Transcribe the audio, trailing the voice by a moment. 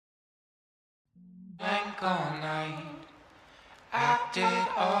Blank all night, acted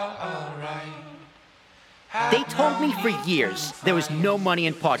all alright. They told me for years there was no money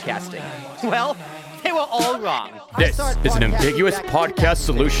in podcasting. Well, they were all wrong. This is an Ambiguous Podcast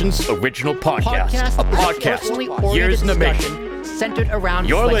Solutions original podcast. A podcast, years in the making. Centered around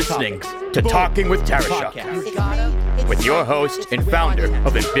You're listening to Talking with Tarashuk, with your host and founder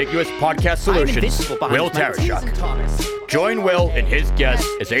of Ambiguous Podcast Solutions, Will Tarashuk. Join Will and his guests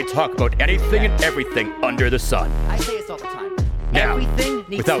as they talk about anything and everything under the sun. I say this all the time. Now, Everything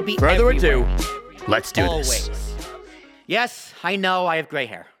needs without to be further everywhere. ado, let's do Always. this. Yes, I know I have gray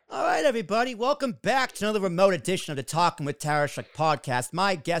hair. All right, everybody. Welcome back to another remote edition of the Talking with Tarashuk podcast.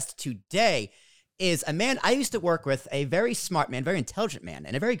 My guest today is a man I used to work with, a very smart man, very intelligent man,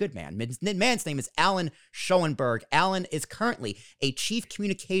 and a very good man. His man's name is Allan Schoenberg. Allan is currently a chief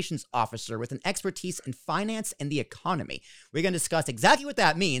communications officer with an expertise in finance and the economy. We're going to discuss exactly what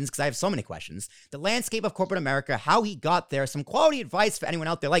that means, because I have so many questions, the landscape of corporate America, how he got there, some quality advice for anyone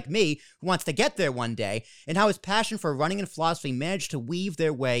out there like me who wants to get there one day, and how his passion for running and philosophy managed to weave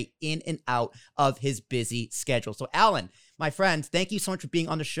their way in and out of his busy schedule. So Allan, my friend, thank you so much for being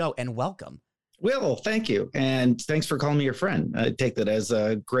on the show, and welcome. Will, thank you. And thanks for calling me your friend. I take that as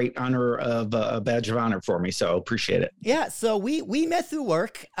a great honor of a badge of honor for me. So appreciate it. Yeah. So we met through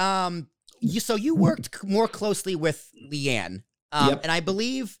work. You worked more closely with Leanne. Yep. And I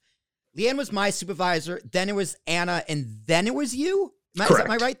believe Leanne was my supervisor. Then it was Anna. And then it was you. Am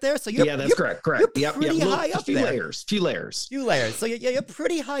I right there? So that's correct. Correct. You're pretty high up few there. Few layers. So you're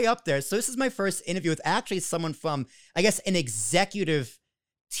pretty high up there. So this is my first interview with actually someone from, I guess, an executive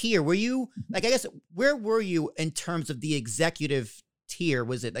tier. Were you where were you in terms of the executive tier?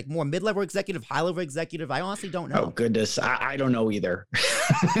 Was it like more mid-level executive, high-level executive? I honestly don't know. Oh goodness, I don't know either.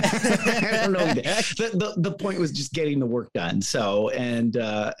 I don't know either. The point was just getting the work done. So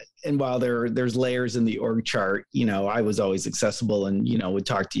and while there's layers in the org chart, I was always accessible and would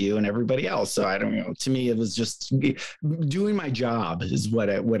talk to you and everybody else. So I don't know. To me, it was just doing my job is what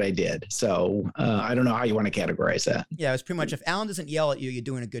I did. So I don't know how you want to categorize that. Yeah, it was pretty much if Allan doesn't yell at you, you're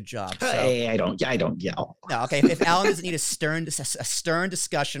doing a good job. So. Hey, I don't yell. No, okay. If Allan doesn't need a stern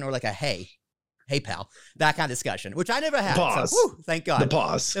discussion or like a hey pal, that kind of discussion, which I never had. Pause. So, thank God. The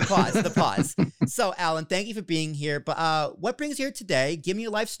pause. The pause. So, Allan, thank you for being here. But what brings you here today? Give me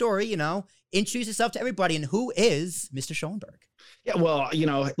your life story, introduce yourself to everybody. And who is Mr. Schoenberg? Yeah, well,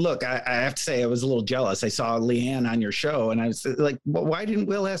 look, I have to say I was a little jealous. I saw Leanne on your show and I was like, well, why didn't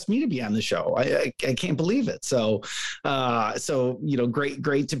Will ask me to be on the show? I can't believe it. So,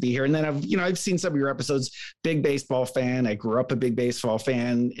 great to be here. And then I've seen some of your episodes, big baseball fan. I grew up a big baseball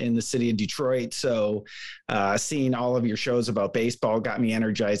fan in the city of Detroit. So seeing all of your shows about baseball got me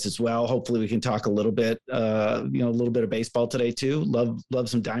energized as well. Hopefully we can talk a little bit, a little bit of baseball today too. Love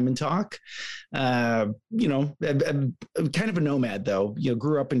some Diamond talk. I'm kind of a nomad though,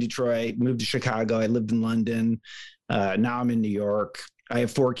 grew up in Detroit, moved to Chicago. I lived in London. Now I'm in New York. I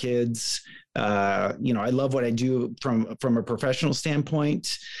have 4 kids. I love what I do from a professional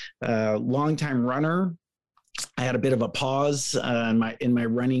standpoint. Longtime runner. I had a bit of a pause in my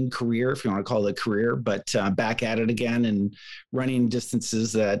running career, if you want to call it a career, but back at it again and running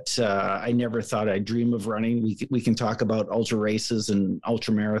distances that I never thought I'd dream of running. We can talk about ultra races and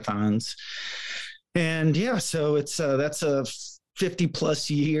ultra marathons. And yeah, so it's that's a 50 plus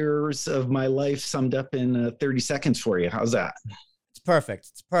years of my life summed up in 30 seconds for you. How's that? It's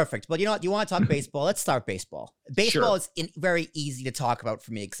perfect. Well, you know what? You want to talk baseball? Let's start baseball. Baseball Sure. is very easy to talk about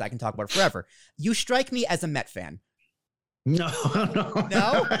for me because I can talk about it forever. You strike me as a Met fan. No.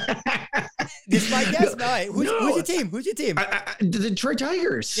 No? This is my guess. No. Who's your team? The Detroit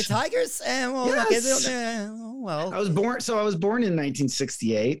Tigers. The Tigers? Yes. Well. I was born in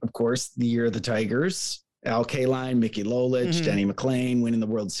 1968, of course, the year of the Tigers. Al Kaline, Mickey Lolich, Denny McLain winning the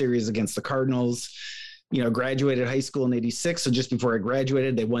World Series against the Cardinals. Graduated high school in 86. So just before I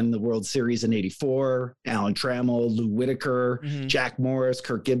graduated, they won the World Series in 84. Alan Trammell, Lou Whitaker, Jack Morris,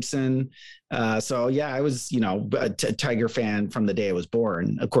 Kirk Gibson. So yeah, I was, a Tiger fan from the day I was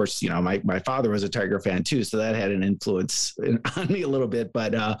born. Of course, my father was a Tiger fan too. So that had an influence on me a little bit,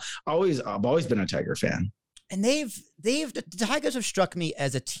 but I've always been a Tiger fan. And the Tigers have struck me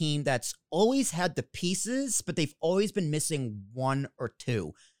as a team that's always had the pieces, but they've always been missing one or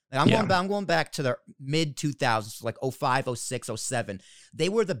two. Like I'm going back to the mid 2000s, like 05, 06, 07. They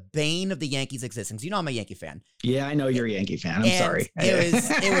were the bane of the Yankees' existence. I'm a Yankee fan. Yeah, I know you're a Yankee fan. I'm sorry.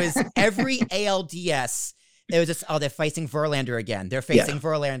 It was every ALDS. It was just, they're facing Verlander again. They're facing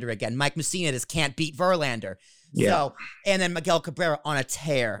Verlander again. Mike Mussina just can't beat Verlander. Yeah. So, and then Miguel Cabrera on a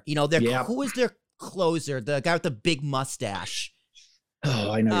tear. Who is their closer? The guy with the big mustache.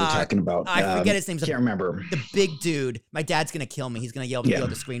 Oh, I know you're talking about. I forget his name. Can't remember. The big dude. My dad's going to kill me. He's going to yell at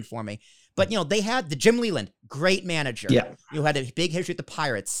the screen for me. But, they had the Jim Leland, great manager. Yeah. Had a big history with the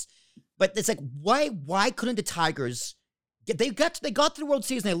Pirates. But it's like, why couldn't the Tigers they got to the World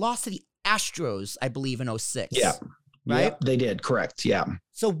Series and they lost to the Astros, I believe, in 06. Yeah. Right? Yep, they did. Correct. Yeah.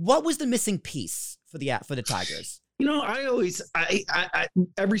 So what was the missing piece for the Tigers? I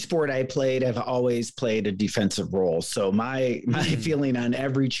every sport I played, I've always played a defensive role. So my feeling on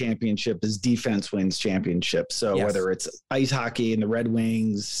every championship is defense wins championship. So whether it's ice hockey and the Red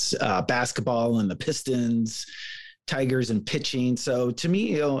Wings, basketball and the Pistons, Tigers and pitching. So to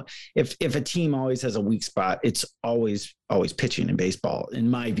me, if a team always has a weak spot, it's always pitching in baseball, in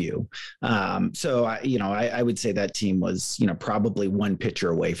my view. So I would say that team was, probably one pitcher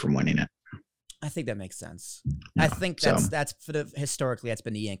away from winning it. I think that makes sense. I think that's historically that's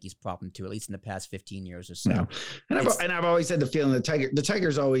been the Yankees' problem too, at least in the past 15 years or so. Yeah. And I've always had the feeling the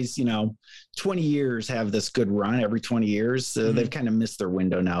Tigers always, 20 years have this good run every 20 years. They've kind of missed their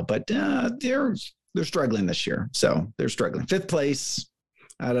window now, but they're struggling this year. So they're struggling. 5th place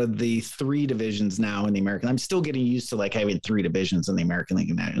out of the 3 divisions now in the American. I'm still getting used to having 3 divisions in the American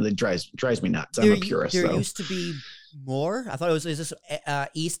League. And it drives me nuts. I'm a purist. There used to be more. I thought is this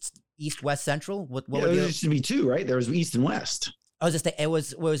East, West, Central? There used to be 2, right? There was East and West. Oh, was this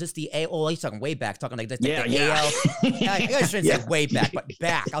the A? Oh, he's talking way back, talking like the AL. I shouldn't say way back, but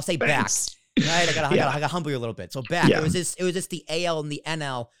back. I'll say back. Right? I gotta humble you a little bit. So back. Yeah. It was just the AL and the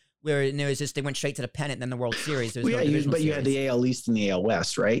NL where it was just they went straight to the pennant and then the World Series. You had the AL East and the AL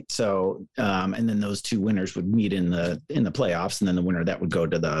West, right? So and then those 2 winners would meet in the playoffs, and then the winner that would go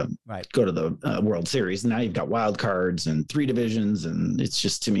to the World Series. And now you've got wild cards and 3 divisions, and it's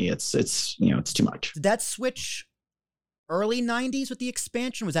just, to me, it's too much. Did that switch early 90s with the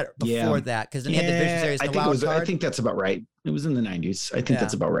expansion? Was that before that? Because then you had division series and the wild card. I think that's about right. It was in the 90s. I think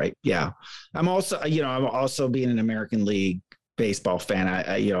that's about right. Yeah. I'm also being an American League baseball fan,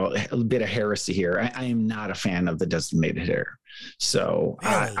 I a bit of heresy here. I am not a fan of the designated hitter. So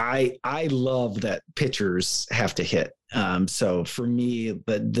really? I love that pitchers have to hit. So for me,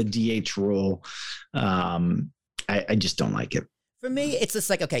 the DH rule, I just don't like it. For me, it's just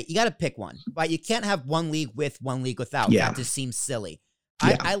like, okay, you got to pick one, right? You can't have one league with, one league without. Yeah. That just seems silly.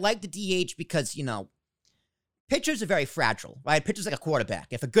 Yeah. I like the DH because, pitchers are very fragile, right? Pitchers like a quarterback.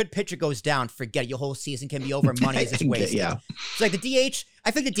 If a good pitcher goes down, forget it. Your whole season can be over. Money is just wasted. Yeah. So like the DH,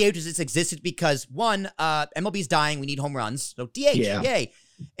 I think the DH has just existed because 1, MLB's dying. We need home runs. So DH, yay.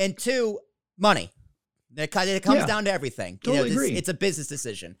 And 2, money. It comes down to everything. Totally agree. It's a business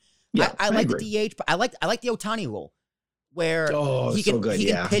decision. Yeah, I like agree. The DH, but I like the Ohtani rule where he can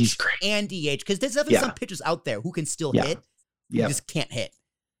pitch and DH because there's definitely some pitchers out there who can still hit. You just can't hit.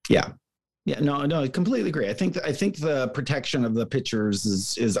 Yeah. Yeah, no, I completely agree. I think the protection of the pitchers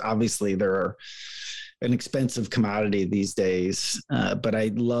is obviously they're an expensive commodity these days. But I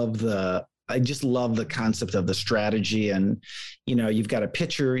just love the concept of the strategy. And, you've got a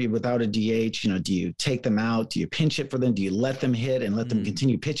pitcher without a DH, do you take them out? Do you pinch it for them? Do you let them hit and let them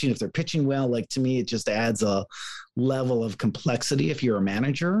continue pitching? If they're pitching well, to me, it just adds a level of complexity if you're a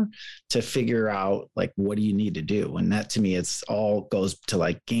manager to figure out what do you need to do. And that to me, it's all goes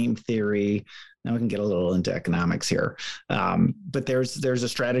to game theory. Now we can get a little into economics here. But there's a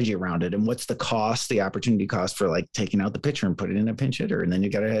strategy around it. And what's the cost, the opportunity cost for taking out the pitcher and putting in a pinch hitter? And then you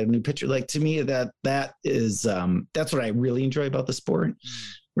got to have a new pitcher. To me, that is, that's what I really enjoy about the sport.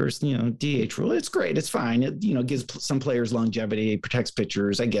 Whereas, DH rule, it's great. It's fine. It, gives some players longevity, protects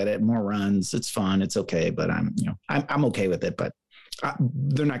pitchers. I get it. More runs. It's fun. It's okay. But I'm okay with it, but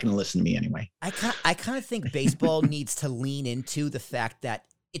they're not going to listen to me anyway. I kind of think baseball needs to lean into the fact that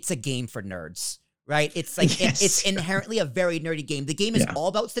it's a game for nerds, right? It's it's inherently a very nerdy game. The game is all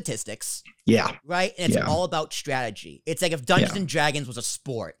about statistics. Yeah. Right. And it's all about strategy. It's like if Dungeons and Dragons was a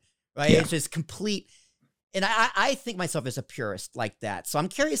sport, right? It's just complete. And I think myself as a purist like that. So I'm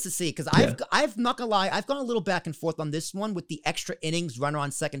curious to see, because I've not gonna lie, I've gone a little back and forth on this one with the extra innings runner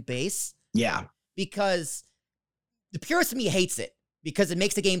on second base. Yeah. Because the purist in me hates it because it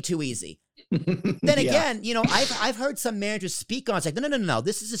makes the game too easy. Then again, I've heard some managers speak on it. It's like, no.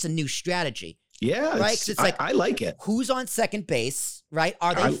 This is just a new strategy. Yeah. Right? 'Cause it's I like it. Who's on second base, right?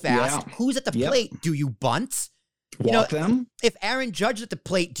 Are they fast? Yeah. Who's at the plate? Do you bunt? Walk them? If Aaron Judge is at the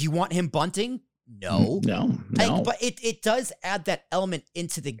plate, do you want him bunting? No. But it does add that element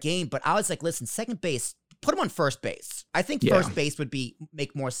into the game. But I was like, listen, second base, put him on first base. I think first base would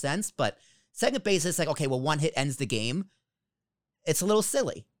make more sense. But second base is like, okay, well, one hit ends the game. It's a little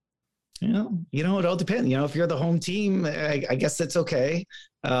silly. It all depends. If you're the home team, I guess that's okay.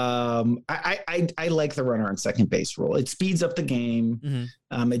 I like the runner on second base rule. It speeds up the game.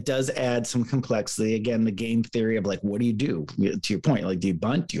 Mm-hmm. It does add some complexity. Again, the game theory of like, what do you do? To your point, like, do you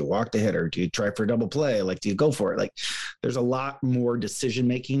bunt? Do you walk the hitter? Do you try for a double play? Like, do you go for it? Like, there's a lot more decision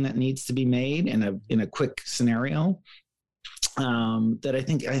making that needs to be made in a quick scenario. That I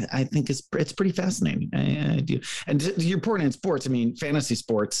think it's pretty fascinating. I do. And to your point in sports, I mean, fantasy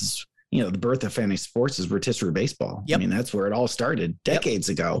sports is, the birth of fantasy sports is rotisserie baseball. Yep. I mean, that's where it all started decades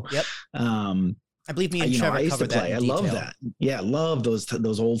ago. Yep. I believe me and Trevor I used to covered that play. in I detail. love that. Yeah, I love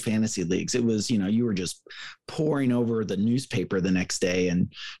those old fantasy leagues. It was, you were just poring over the newspaper the next day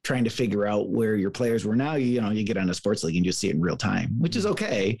and trying to figure out where your players were. Now, you get on a sports league and just see it in real time, which is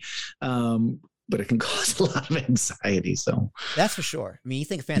okay. But it can cause a lot of anxiety. So that's for sure. I mean, you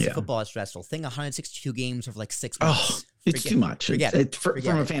think fantasy football is stressful. Think 162 games over like 6 months. Oh, it's too much.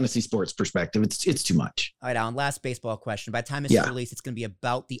 From a fantasy sports perspective, it's too much. All right, Alan, last baseball question. By the time it's released, it's going to be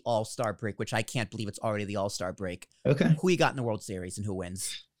about the All-Star break, which I can't believe it's already the All-Star break. Okay. Who you got in the World Series and who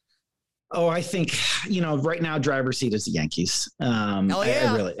wins? Oh, I think, right now, driver's seat is the Yankees. I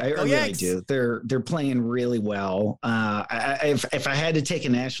really do. They're playing really well. If I had to take a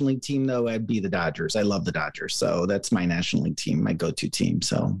National League team, though, I'd be the Dodgers. I love the Dodgers. So that's my National League team, my go-to team.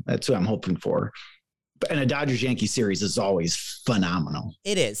 So that's who I'm hoping for. And a Dodgers-Yankee series is always phenomenal.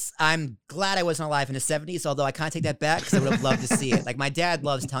 It is. I'm glad I wasn't alive in the 70s, although I kind of take that back because I would have loved to see it. Like, my dad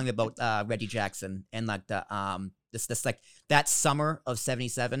loves telling me about Reggie Jackson and like the this like that summer of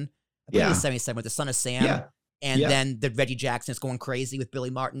 77. I believe it was 77 with the Son of Sam. And then the Reggie Jackson is going crazy with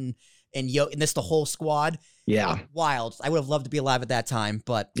Billy Martin and this the whole squad. Yeah. Wild. I would have loved to be alive at that time,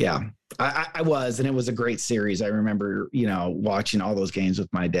 but yeah, I was, and it was a great series. I remember, watching all those games with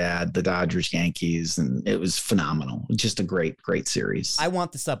my dad, the Dodgers, Yankees, and it was phenomenal. Just a great series. I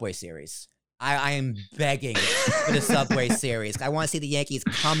want the Subway Series. I am begging for the Subway Series. I want to see the Yankees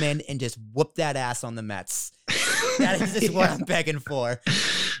come in and just whoop that ass on the Mets. That is just what I'm begging for.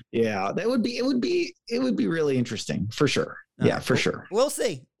 Yeah, it would be really interesting for sure. For sure. We'll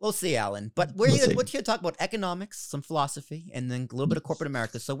see, Alan. But we're here to talk about economics, some philosophy, and then a little bit of corporate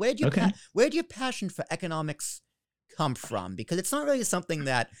America. So where'd your passion for economics come from? Because it's not really something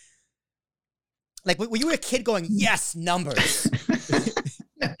that, like, when you were a kid going, yes, numbers.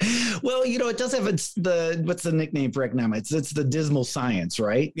 Well, it does have what's the nickname for economics? It's the dismal science,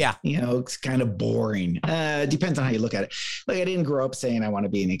 right? Yeah. It's kind of boring. Depends on how you look at it. Like, I didn't grow up saying I want to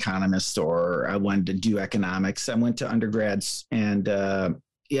be an economist or I wanted to do economics. I went to undergrads and,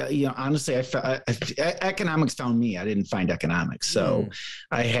 honestly, economics found me. I didn't find economics. So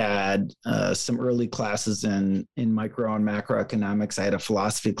I had some early classes in micro and macroeconomics. I had a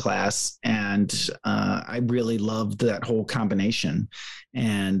philosophy class, and I really loved that whole combination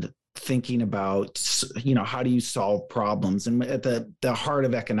and thinking about, how do you solve problems? And at the heart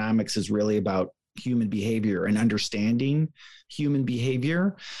of economics is really about human behavior and understanding human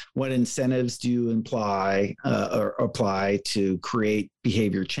behavior. What incentives do you or apply to create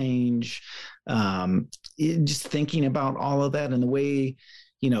behavior change? Just thinking about all of that and the way,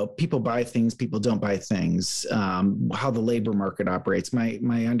 people buy things, people don't buy things, how the labor market operates.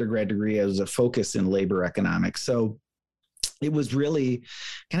 My undergrad degree has a focus in labor economics. So it was really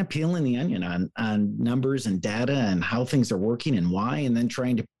kind of peeling the onion on numbers and data and how things are working and why, and then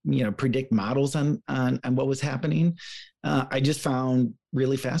trying to, predict models on what was happening. I just found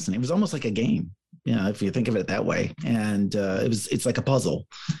really fascinating. It was almost like a game, if you think of it that way. And it's like a puzzle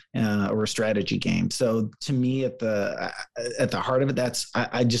or a strategy game. So to me, at the heart of it,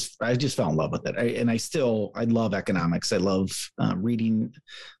 I just fell in love with it. I love economics. I love reading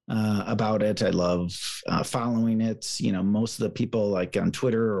about it. I love following it. Most of the people like on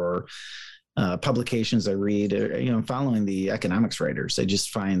Twitter or publications I read, following the economics writers. I just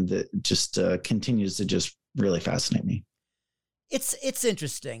find that just continues to just really fascinate me. It's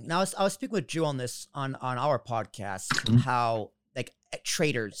interesting. Now, I was speaking with Drew on this on our podcast, how like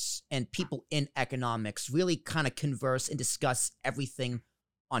traders and people in economics really kind of converse and discuss everything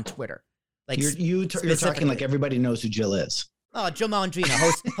on Twitter. Like you're talking like everybody knows who Jill is. Oh, Joe Malandrino,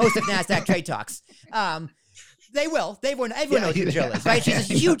 host of NASDAQ Trade Talks. Everyone knows who Jill is, right?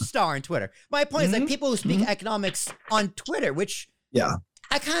 She's a huge star on Twitter. My point is like people who speak economics on Twitter, which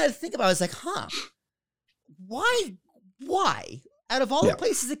I kind of think about, is like, why? Out of all the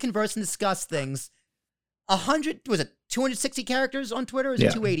places that converse and discuss things, 260 characters on Twitter? Or is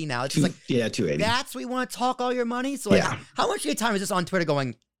it 280 now? It's just like 280. That's what you want to talk all your money? So like, how much of your time is this on Twitter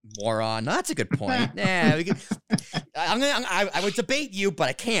going, moron? That's a good point. I would debate you, but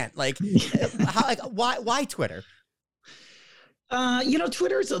I can't. Like, why Twitter?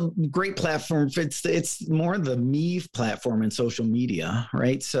 Twitter is a great platform. It's more the me platform in social media,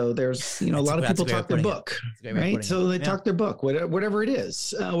 right? So there's, a lot of people talk their book, right? So they talk their book, whatever it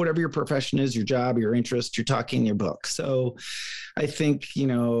is, whatever your profession is, your job, your interest, you're talking your book. So I think,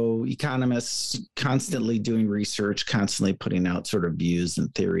 economists constantly doing research, constantly putting out sort of views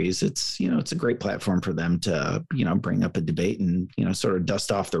and theories. It's a great platform for them to, bring up a debate and, sort of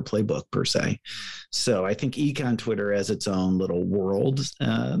dust off their playbook per se. So I think econ Twitter has its own little world.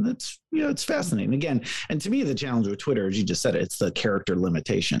 That's, it's fascinating. Again, and to me, the challenge with Twitter, as you just said, it's the character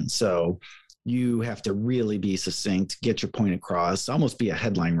limitation. So you have to really be succinct, get your point across, almost be a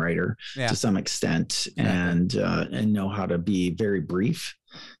headline writer to some extent, and know how to be very brief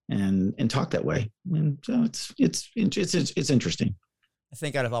and talk that way. And so it's interesting. I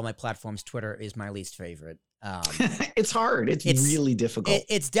think out of all my platforms, Twitter is my least favorite. It's hard. It's really difficult.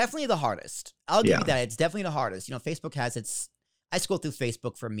 It's definitely the hardest. I'll give you that. It's definitely the hardest. Facebook has its. I scroll through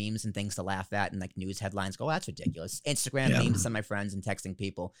Facebook for memes and things to laugh at and like news headlines. Go, that's ridiculous. Instagram memes to send my friends and texting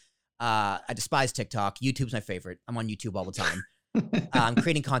people. I despise TikTok. YouTube's my favorite. I'm on YouTube all the time. I'm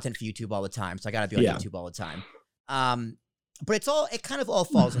creating content for YouTube all the time, so I got to be on YouTube all the time. But it kind of all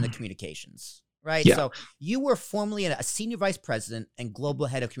falls into communications, right? Yeah. So you were formerly a senior vice president and global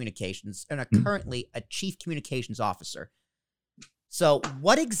head of communications and are currently a chief communications officer. So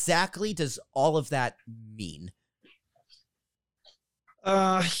what exactly does all of that mean?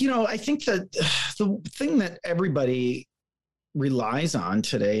 I think that the thing that everybody relies on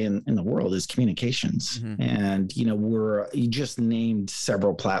today in the world is communications. Mm-hmm. And, you just named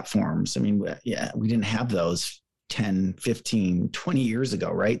several platforms. I mean, we didn't have those 10, 15, 20 years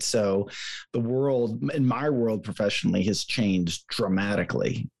ago, right? So the world, in my world professionally, has changed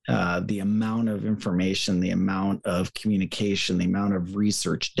dramatically. The amount of information, the amount of communication, the amount of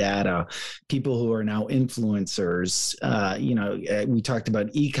research data, people who are now influencers, we talked about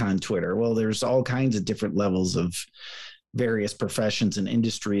econ Twitter. Well, there's all kinds of different levels of various professions and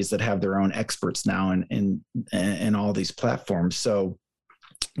industries that have their own experts now in all these platforms. So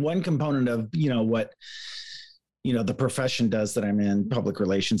one component of, what the profession does that I'm in, public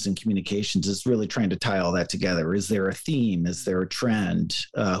relations and communications, is really trying to tie all that together. Is there a theme? Is there a trend?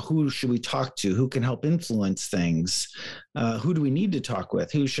 Who should we talk to? Who can help influence things? Who do we need to talk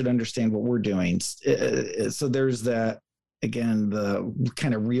with? Who should understand what we're doing? So there's that, again, the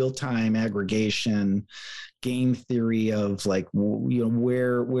kind of real-time aggregation, game theory of like,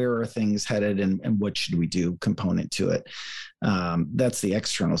 where are things headed and what should we do component to it. That's the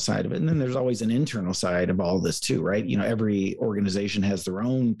external side of it. And then there's always an internal side of all this too, right? Every organization has their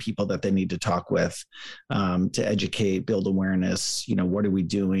own people that they need to talk with to educate, build awareness. What are we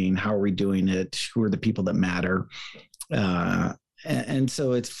doing? How are we doing it? Who are the people that matter? And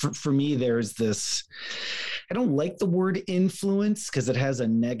so it's for me, there's this, I don't like the word influence because it has a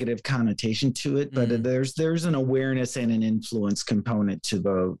negative connotation to it, but there's an awareness and an influence component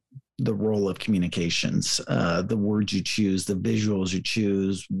to the role of communications, the words you choose, the visuals you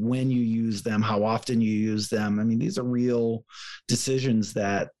choose, when you use them, how often you use them. I mean, these are real decisions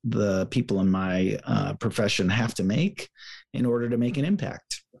that the people in my profession have to make in order to make an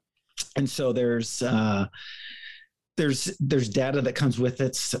impact. And so there's data that comes with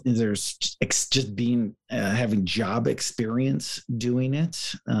it. There's just being having job experience doing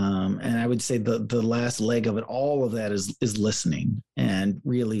it, and I would say the last leg of it, all of that is listening and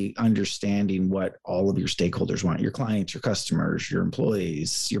really understanding what all of your stakeholders want: your clients, your customers, your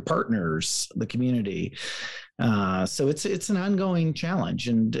employees, your partners, the community. So it's an ongoing challenge.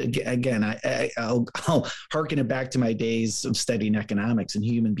 And again, I'll harken it back to my days of studying economics and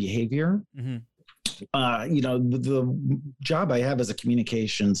human behavior. Mm-hmm. The job I have as a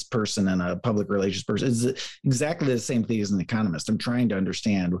communications person and a public relations person is exactly the same thing as an economist. I'm trying to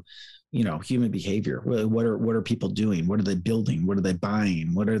understand, human behavior. What are people doing? What are they building? What are they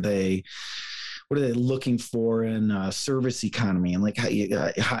buying? What are they looking for in a service economy? And like,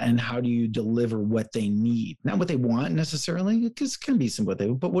 how do you deliver what they need? Not what they want necessarily, because it can be some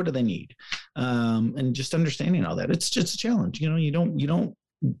but what do they need? And just understanding all that. It's just a challenge. You don't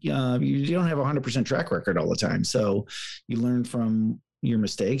have a 100% track record all the time. So you learn from your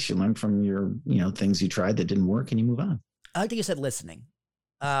mistakes, you learn from your, things you tried that didn't work, and you move on. I like that you said listening.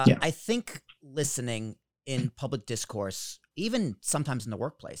 I think listening in public discourse, even sometimes in the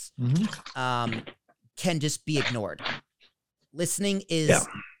workplace, can just be ignored. Listening is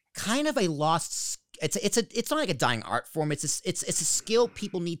kind of a lost, it's not like a dying art form. It's a skill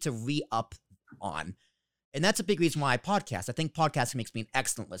people need to re-up on. And that's a big reason why I podcast. I think podcasting makes me an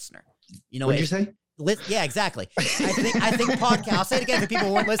excellent listener. What did you say? Yeah, exactly. I think podcast. I'll say it again for people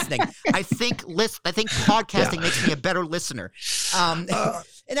who weren't listening. I think podcasting makes me a better listener. I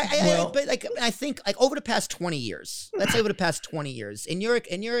think over the past 20 years, let's say over the past 20 years, in your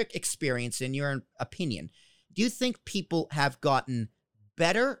experience, in your opinion, do you think people have gotten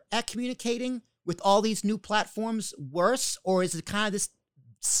better at communicating with all these new platforms, worse, or is it kind of this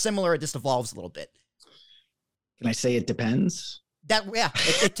similar? It just evolves a little bit. Can I say it depends?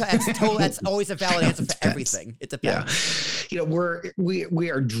 That's always a valid answer for everything. It depends. Yeah,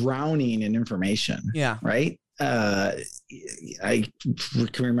 we are drowning in information. Yeah. Right. I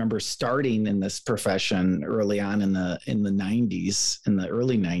can remember starting in this profession early on in the 90s, in the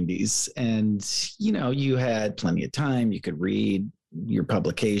early 90s, and you had plenty of time. You could read your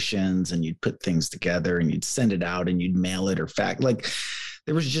publications and you'd put things together and you'd send it out and you'd mail it or fact. Like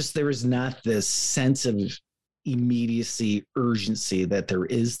there was not this sense of immediacy, urgency that there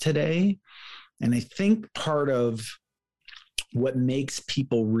is today. And I think part of what makes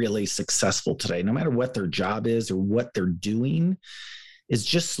people really successful today, no matter what their job is or what they're doing, is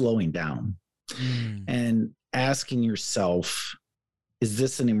just slowing down and asking yourself, is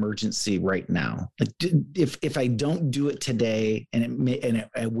this an emergency right now? Like, if I don't do it today and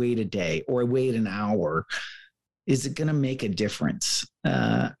I wait a day or I wait an hour, is it going to make a difference?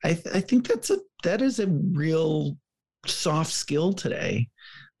 I think that is a real soft skill today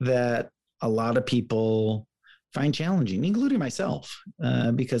that a lot of people find challenging, including myself,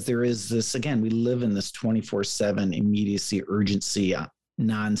 because there is this, again, we live in this 24/7 immediacy, urgency,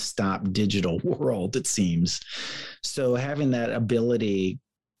 nonstop digital world, it seems. So having that ability,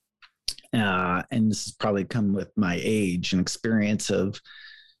 and this has probably come with my age and experience of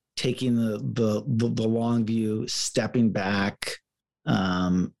taking the long view, stepping back,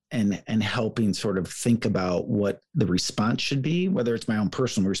 and helping sort of think about what the response should be, whether it's my own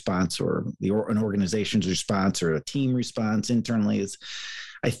personal response or an organization's response or a team response internally, is,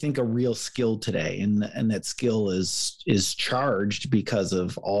 I think, a real skill today. And that skill is charged because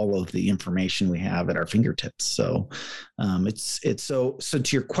of all of the information we have at our fingertips. So it's so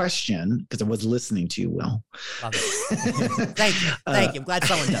to your question, because I was listening to you, Will. Love it. Thank you. I'm glad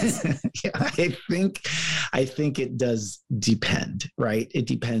someone does. Yeah, I think it does depend, right? It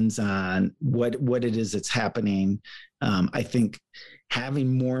depends on what it is that's happening. I think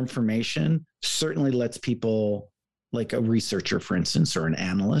having more information certainly lets people, like a researcher, for instance, or an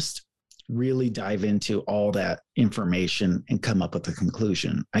analyst, really dive into all that information and come up with a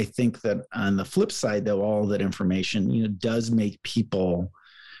conclusion. I think that on the flip side, though, all that information, does make people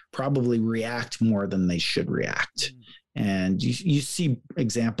probably react more than they should react. And you see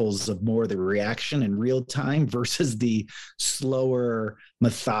examples of more of the reaction in real time versus the slower,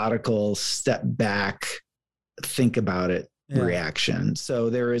 methodical, step back, think about it reaction.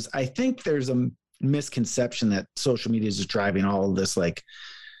 So I think there's a misconception that social media is just driving all of this like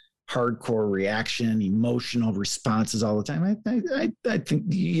hardcore reaction, emotional responses all the time. I think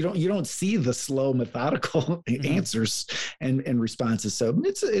you don't see the slow, methodical answers and responses. So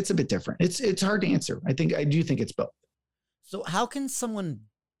it's a bit different. It's hard to answer. I do think it's both. So how can someone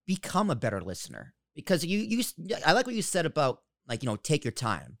become a better listener? Because I like what you said about, like, take your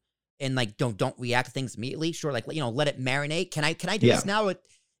time and like don't react to things immediately. Sure, like, let it marinate. Can I do this now?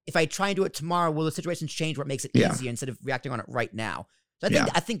 If I try and do it tomorrow, will the situation change where it makes it easier instead of reacting on it right now? So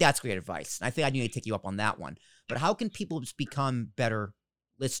I think that's great advice. I think I need to take you up on that one. But how can people just become better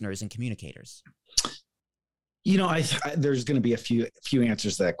listeners and communicators? There's going to be a few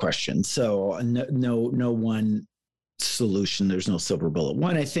answers to that question. So no one solution. There's no silver bullet.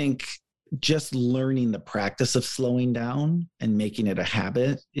 One, I think just learning the practice of slowing down and making it a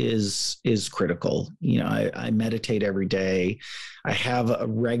habit is critical. I meditate every day. I have a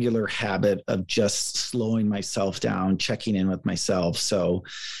regular habit of just slowing myself down, checking in with myself. So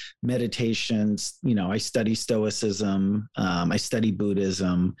meditations, I study Stoicism. I study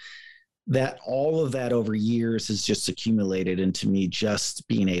Buddhism. All of that over years has just accumulated into me just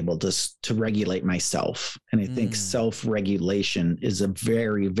being able to regulate myself. And I think self-regulation is a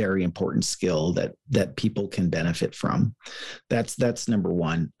very, very important skill that people can benefit from. That's number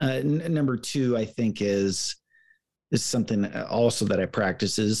one. Number two, I think is something also that I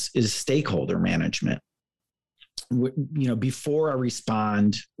practice is stakeholder management. Before I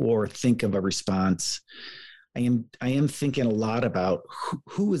respond or think of a response, I am thinking a lot about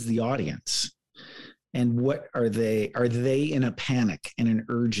who is the audience and what are they in a panic and an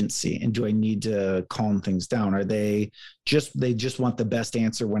urgency, and do I need to calm things down? Are they just want the best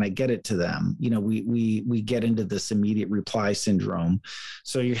answer when I get it to them? We get into this immediate reply syndrome.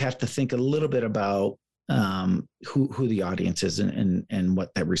 So you have to think a little bit about who the audience is and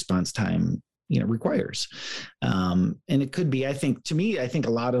what that response time requires. And it could be, I think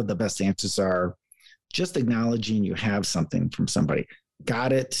a lot of the best answers are just acknowledging you have something from somebody.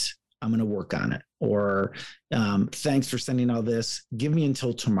 Got it. I'm going to work on it. Or thanks for sending all this. Give me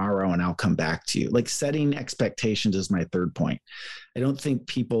until tomorrow and I'll come back to you. Like, setting expectations is my third point. I don't think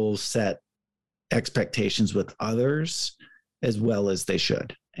people set expectations with others as well as they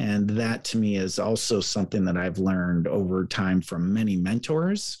should. And that to me is also something that I've learned over time from many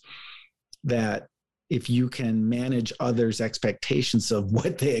mentors, that if you can manage others' expectations of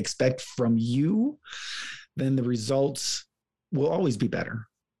what they expect from you, then the results will always be better.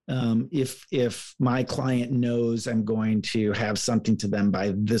 If my client knows I'm going to have something to them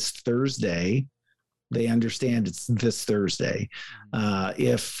by this Thursday, they understand it's this Thursday.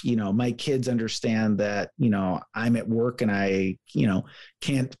 If, my kids understand that, I'm at work and I,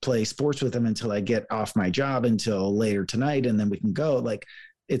 can't play sports with them until I get off my job until later tonight, and then we can go, like,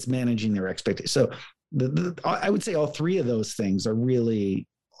 it's managing their expectations. So I would say all three of those things are really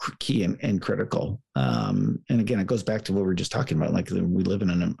key and critical. And again, it goes back to what we were just talking about. Like, we live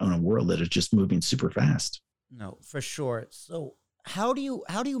in a world that is just moving super fast. No, for sure. So how do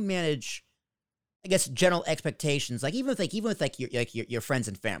you manage, I guess, general expectations? Like, even with your friends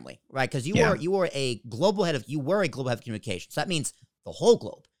and family, right? Because you were a global head of communications. So that means the whole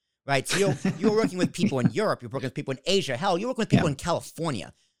globe, right? So you're working with people in Europe, you're working with people in Asia, hell, you're working with people in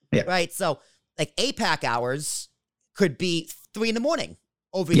California, right? So like APAC hours could be 3 a.m.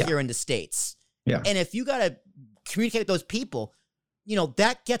 over here in the States. Yeah. And if you got to communicate with those people,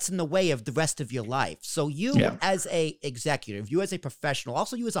 that gets in the way of the rest of your life. So you as a executive, you as a professional,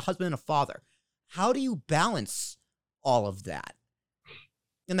 also you as a husband and a father, how do you balance all of that?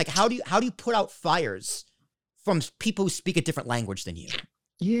 And like, how do you put out fires from people who speak a different language than you?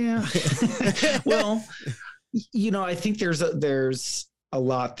 Yeah. Well, I think there's a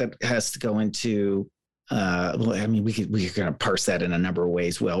lot that has to go into, we could kind of parse that in a number of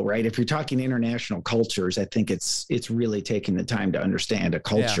ways. Well, right. If you're talking international cultures, I think it's really taking the time to understand a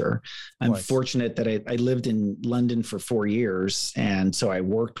culture. Yeah, I'm fortunate that I lived in London for 4 years. And so I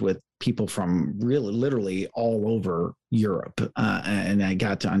worked with people from really literally all over Europe. And I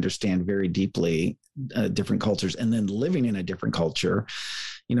got to understand very deeply different cultures. And then living in a different culture,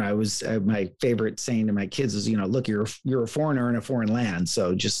 I was my favorite saying to my kids is, look, you're a foreigner in a foreign land.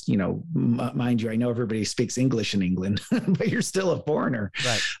 So just, mind you, I know everybody speaks English in England, but you're still a foreigner.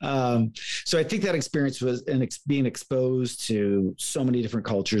 Right. So I think that experience was, and being exposed to so many different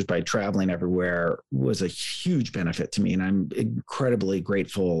cultures by traveling everywhere was a huge benefit to me. And I'm incredibly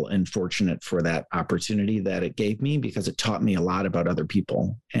grateful and fortunate for that opportunity that it gave me, because it taught me a lot about other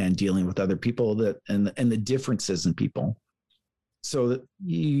people and dealing with other people and the differences in people. So that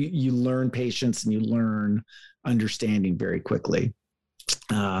you learn patience and you learn understanding very quickly.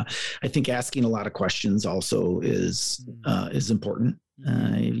 I think asking a lot of questions also is important.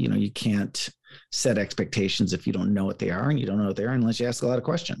 You can't set expectations if you don't know what they are, and you don't know what they are unless you ask a lot of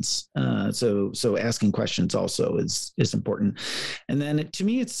questions. So asking questions also is important. And then to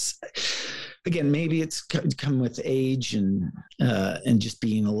me, it's, again, maybe it's come with age and just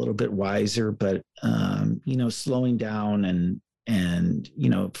being a little bit wiser, but slowing down and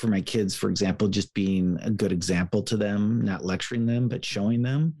for my kids, for example, just being a good example to them, not lecturing them, but showing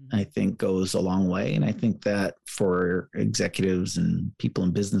them, I think goes a long way. And I think that for executives and people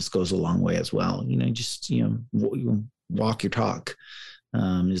in business goes a long way as well. Walk your talk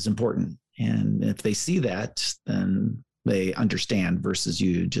is important. And if they see that, then they understand versus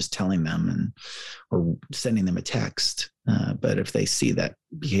you just telling them or sending them a text. But if they see that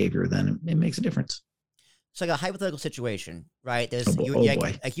behavior, then it makes a difference. So like a hypothetical situation, right?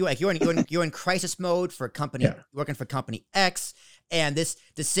 You're in crisis mode for a company, working for company X, and this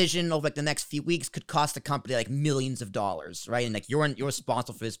decision over like the next few weeks could cost the company like millions of dollars, right? And like you're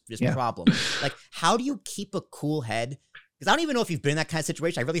responsible for this problem. Like, how do you keep a cool head? Because I don't even know if you've been in that kind of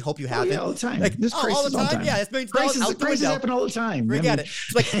situation. I really hope you haven't. All the time. Like, all the time. Yeah, it's crises happen all the time. Forget it.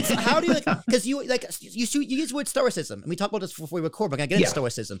 So how do you because you use the word stoicism, and we talked about this before we record. We're gonna get into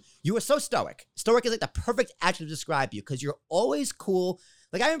stoicism. You are so stoic. Stoic is like the perfect adjective to describe you, because you're always cool.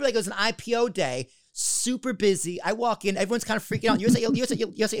 Like, I remember, like, it was an IPO day, super busy. I walk in, everyone's kind of freaking out. You're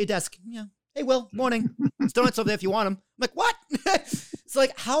at your desk. Yeah. Hey, Will, morning. There's donuts over there if you want them. I'm like, what? So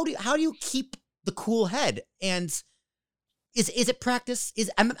like, how do you keep the cool head? And is it practice?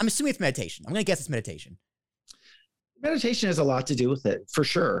 I'm assuming it's meditation. I'm going to guess it's meditation. Meditation has a lot to do with it, for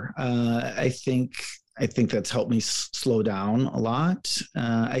sure. I think that's helped me slow down a lot.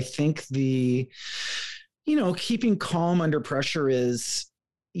 I think keeping calm under pressure is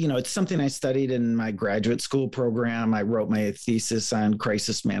it's something I studied in my graduate school program. I wrote my thesis on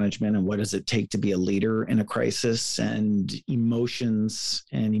crisis management and what does it take to be a leader in a crisis, and emotions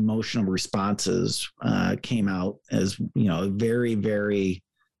and emotional responses came out as, a very, very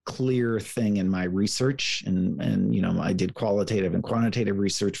clear thing in my research. And I did qualitative and quantitative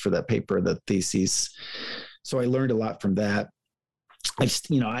research for that paper, the thesis. So I learned a lot from that. I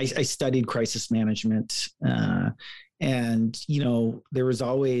studied crisis management, and there was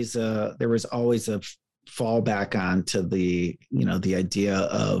always a fallback onto the idea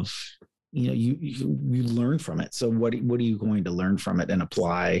of you learn from it. So what are you going to learn from it and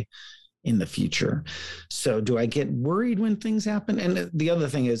apply in the future? So do I get worried when things happen? And the other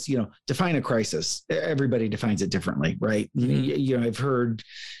thing is, define a crisis. Everybody defines it differently, right? Mm-hmm. I've heard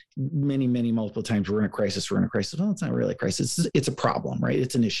multiple times, we're in a crisis. Well, it's not really a crisis. It's a problem, right?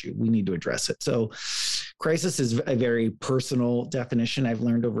 It's an issue. We need to address it. So crisis is a very personal definition I've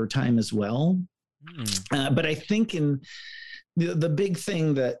learned over time as well. But I think in the big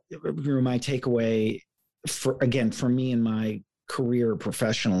thing that my takeaway for me in my career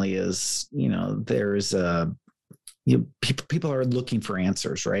professionally is, there's people are looking for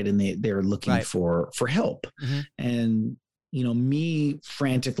answers, right? And they're looking for help. Mm-hmm. And me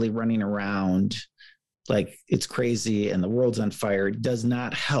frantically running around like it's crazy and the world's on fire does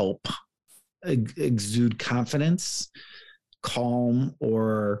not help exude confidence, calm,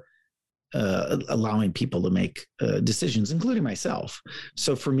 or allowing people to make decisions, including myself.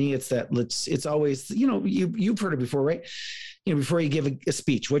 So for me, it's always, you've heard it before, right? Before you give a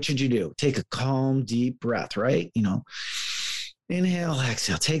speech, what should you do? Take a calm, deep breath, right? Inhale,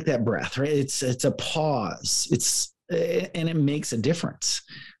 exhale, take that breath, right? It's a pause. And it makes a difference.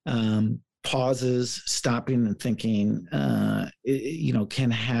 Pauses, stopping and thinking,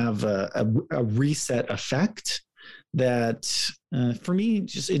 can have a reset effect that for me, it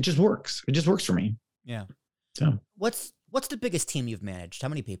just works. It just works for me. Yeah. So what's the biggest team you've managed? How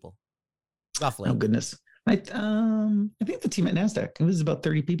many people? Roughly. Oh goodness. I think the team at NASDAQ, it was about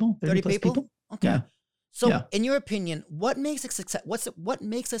 30 people. 30 people? Okay. Yeah. So in your opinion, what makes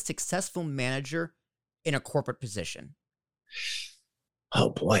a successful manager in a corporate position? Oh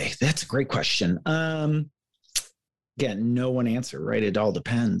boy, that's a great question. Again, no one answer, right? It all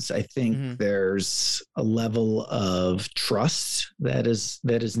depends. I think there's a level of trust that is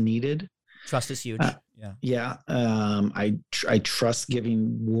needed. Trust is huge. Yeah. I trust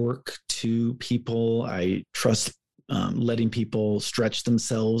giving work to people. I trust letting people stretch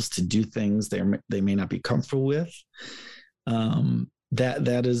themselves to do things they may not be comfortable with.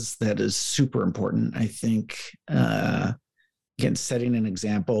 That is super important. I think, again, setting an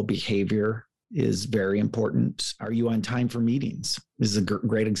example, behavior is very important. Are you on time for meetings? This is a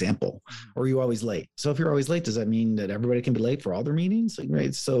great example. Or are you always late? So if you're always late, does that mean that everybody can be late for all their meetings?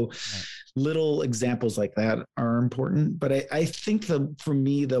 Right. So little examples like that are important. But I think for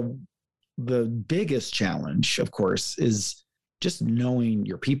me, the biggest challenge, of course, is just knowing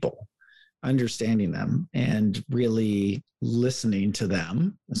your people, understanding them, and really listening to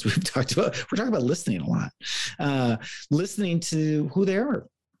them. As we've talked about, we're talking about listening a lot, listening to who they are,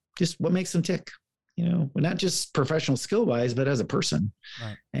 just what makes them tick, not just professional skill wise, but as a person.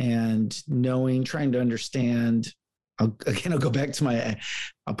 Right. And trying to understand, I'll go back to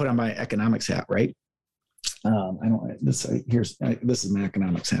I'll put on my economics hat, right? This is my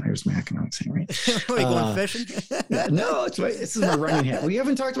economics hat. Here's my economics hat, right? Are you going fishing? No, this is my running hat. We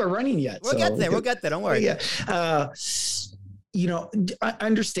haven't talked about running yet. We'll get there. Don't worry. Yeah.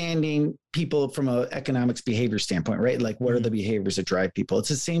 Understanding people from an economics behavior standpoint, right? Like what are the behaviors that drive people? It's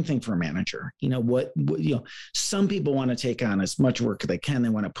the same thing for a manager. Some people want to take on as much work as they can. They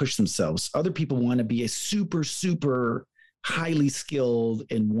want to push themselves. Other people want to be a super, super highly skilled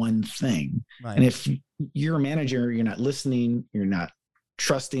in one thing. Right. And if you're a manager, you're not listening, you're not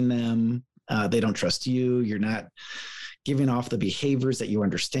trusting them. They don't trust you. You're not giving off the behaviors that you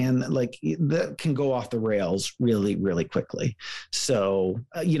understand, that can go off the rails really, really quickly. So,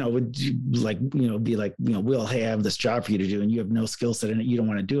 Will, hey, I have this job for you to do and you have no skill set in it. You don't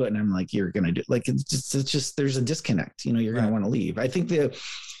want to do it. And I'm like, you're going to do it. It's just, there's a disconnect, you're going to want to leave. I think there's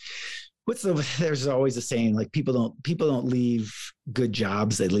always a saying, like people don't leave good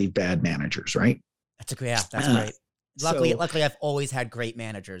jobs. They leave bad managers. Right. That's great. Luckily, I've always had great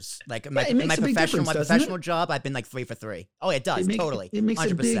managers. Like my professional job, I've been like 3 for 3. Oh, it does. Totally. It makes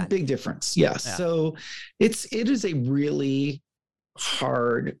 100%. a big difference. Yes. Yeah. So it is a really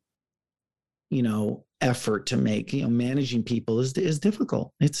hard, effort to make. Managing people is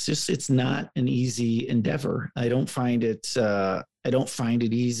difficult. It's not an easy endeavor. I don't find it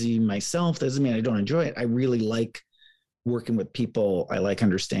easy myself. Doesn't mean I don't enjoy it. I really like working with people. I like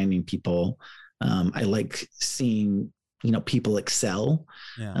understanding people. I like seeing, people excel.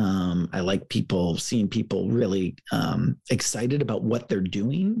 Yeah. I like seeing people really excited about what they're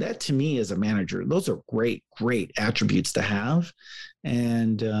doing. That to me as a manager, those are great attributes to have.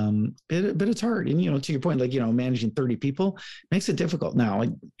 And, but it's hard. And, to your point, managing 30 people makes it difficult. Now,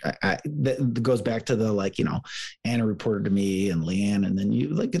 that goes back to the, Anna reported to me and Leanne, and then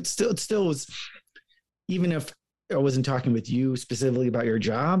it still was, even if I wasn't talking with you specifically about your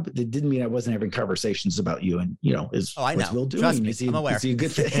job, that didn't mean I wasn't having conversations about you. And, what's Will doing? Trust me, I'm aware. Is he a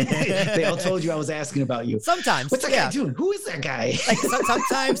good fit? They all told you I was asking about you. Sometimes. What's that guy doing? Who is that guy?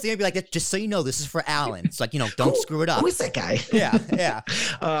 Sometimes they'd be like, just so you know, this is for Allan. It's like, don't screw it up. Who is that guy? Yeah.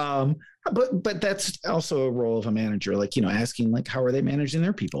 But that's also a role of a manager, asking, how are they managing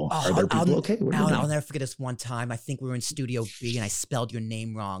their people? Are their people okay? Allan, I'll never forget this one time. I think we were in Studio B and I spelled your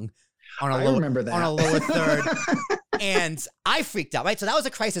name wrong. I remember that. On a lower third. And I freaked out, right? So that was a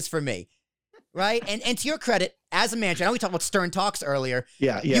crisis for me, right? And to your credit, as a manager, I know we talked about stern talks earlier.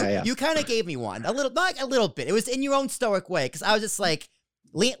 Yeah. You kind of gave me one, not a little bit. It was in your own stoic way, because I was just like,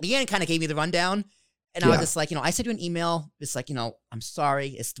 Leanne kind of gave me the rundown. And I was just like, I sent you an email. It's like, I'm sorry.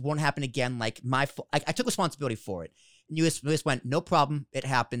 It won't happen again. Like, I took responsibility for it. And you just went, no problem. It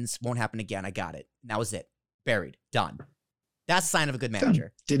happens. Won't happen again. I got it. And that was it. Buried. Done. That's a sign of a good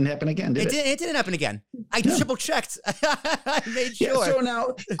manager. Didn't happen again, did it? It didn't happen again. I triple checked. I made sure. Yeah, so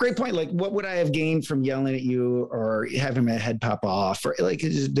now, great point. What would I have gained from yelling at you or having my head pop off? Or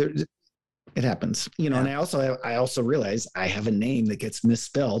it happens, And I also realize I have a name that gets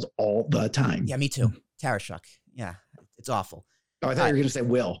misspelled all the time. Yeah, me too. Tarashuk. Yeah, it's awful. Oh, I thought you were going to say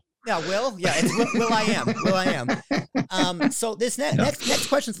Will. Yeah, Will. Yeah, it's Will I am. Will I am. So this next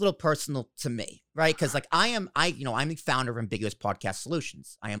question is a little personal to me, right? Because I'm the founder of Ambiguous Podcast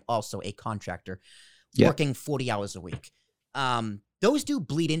Solutions. I am also a contractor working 40 hours a week. Those do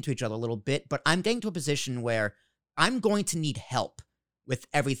bleed into each other a little bit, but I'm getting to a position where I'm going to need help with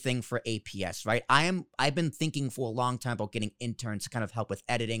everything for APS, right? I've been thinking for a long time about getting interns to kind of help with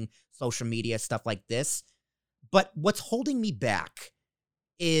editing, social media, stuff like this. But what's holding me back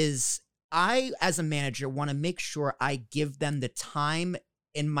is I, as a manager, want to make sure I give them the time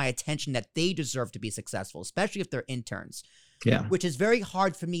and my attention that they deserve to be successful, especially if they're interns. Yeah. Which is very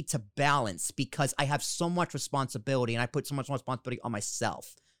hard for me to balance because I have so much responsibility and I put so much responsibility on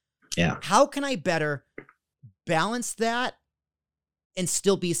myself. Yeah. How can I better balance that and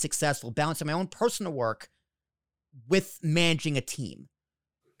still be successful, balancing my own personal work with managing a team?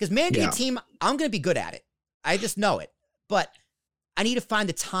 Because managing a team, I'm going to be good at it. I just know it. But I need to find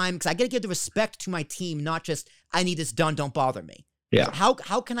the time because I got to give the respect to my team, not just I need this done, don't bother me. Yeah. So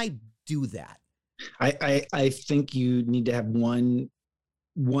how can I do that? I think you need to have one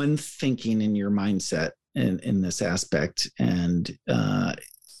thinking in your mindset in this aspect, and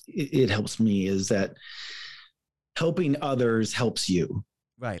it helps me is that helping others helps you.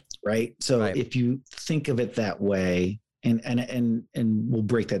 Right. So if you think of it that way, and we'll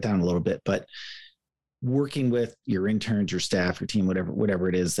break that down a little bit, but working with your interns, your staff, your team, whatever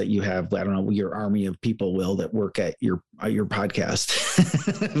it is that you have, I don't know, your army of people that work at your podcast,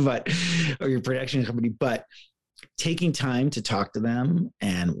 or your production company, but taking time to talk to them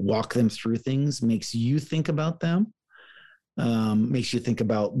and walk them through things makes you think about them, makes you think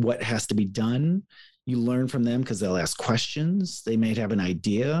about what has to be done. You learn from them because they'll ask questions. They may have an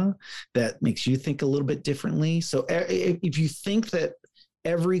idea that makes you think a little bit differently. So if you think that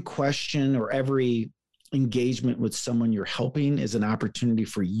every question or every engagement with someone you're helping is an opportunity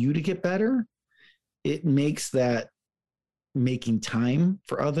for you to get better, it makes that making time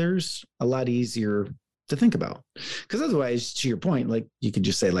for others a lot easier to think about. Because otherwise, to your point, you could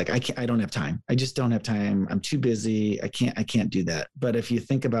just say I don't have time. I just don't have time. I'm too busy. I can't do that. But if you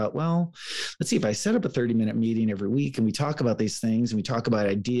think about, well, let's see, if I set up a 30-minute meeting every week and we talk about these things and we talk about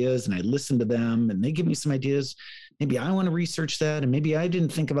ideas and I listen to them and they give me some ideas, maybe I want to research that. And maybe I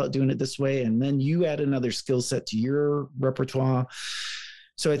didn't think about doing it this way. And then you add another skill set to your repertoire.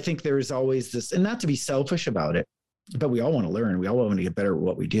 So I think there is always this, and not to be selfish about it, but we all want to learn. We all want to get better at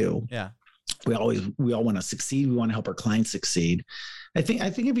what we do. Yeah. We all want to succeed. We want to help our clients succeed. I think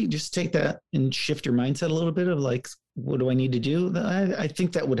if you just take that and shift your mindset a little bit of what do I need to do? I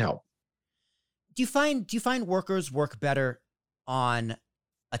think that would help. Do you find workers work better on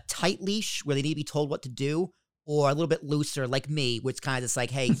a tight leash where they need to be told what to do, or a little bit looser like me, which kind of just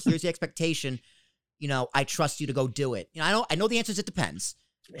like, hey, here's the expectation. I trust you to go do it. I know the answer is it depends.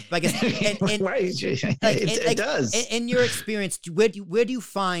 But I guess, it does. In your experience, where do you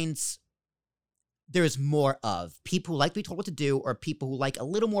find there's more of people who like to be told what to do, or people who like a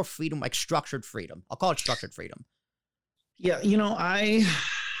little more freedom, like structured freedom? I'll call it structured freedom. Yeah.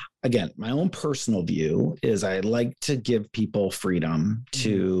 Again, my own personal view is I like to give people freedom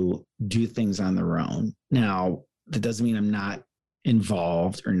to do things on their own. Now, that doesn't mean I'm not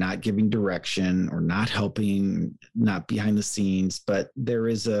involved or not giving direction or not helping, not behind the scenes, but there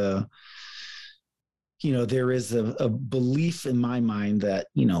is a belief in my mind that,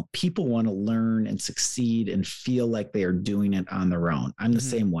 people want to learn and succeed and feel like they are doing it on their own. I'm the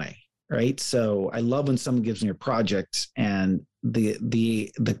same way. Right. So I love when someone gives me a project and the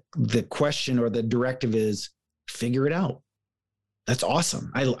question or the directive is figure it out. That's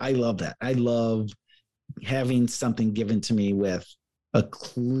awesome. I love that. I love having something given to me with a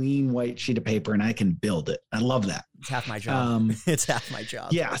clean white sheet of paper and I can build it. I love that. It's half my job. It's half my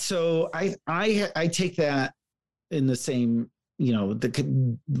job. Yeah. So I take that in the same,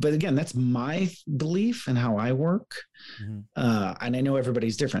 but again, that's my belief and how I work. And I know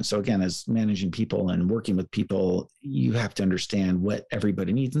everybody's different. So again, as managing people and working with people, you have to understand what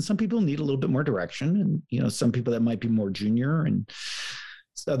everybody needs. And some people need a little bit more direction and, some people that might be more junior and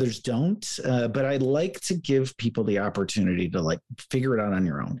others don't. But I like to give people the opportunity to figure it out on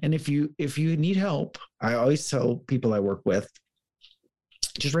your own. And if you need help, I always tell people I work with,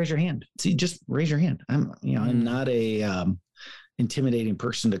 just raise your hand. See, just raise your hand. I'm not a, intimidating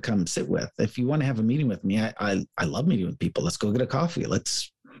person to come sit with. If you want to have a meeting with me, I love meeting with people. Let's go get a coffee.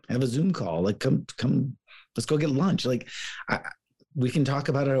 Let's have a Zoom call. Come, let's go get lunch. We can talk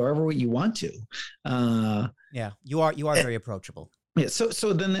about it however way you want to. Yeah, you are very approachable. Yeah.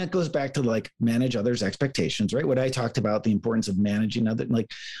 So then that goes back to manage others' expectations, right? What I talked about, the importance of managing other,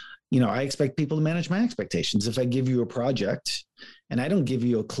 I expect people to manage my expectations. If I give you a project and I don't give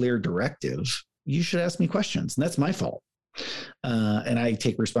you a clear directive, you should ask me questions, and that's my fault. And I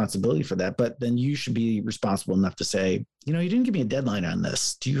take responsibility for that, but then you should be responsible enough to say, you didn't give me a deadline on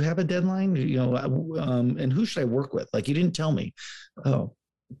this. Do you have a deadline? And who should I work with? You didn't tell me. Oh,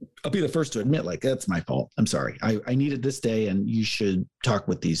 I'll be the first to admit, that's my fault. I'm sorry. I need it this day, and you should talk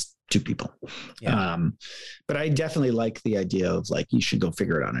with these two people. Yeah. But I definitely like the idea of you should go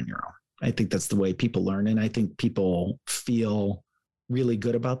figure it out on your own. I think that's the way people learn. And I think people feel really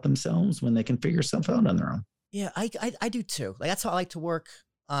good about themselves when they can figure stuff out on their own. Yeah, I do too. That's how I like to work.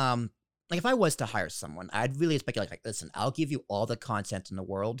 If I was to hire someone, I'd really expect listen, I'll give you all the content in the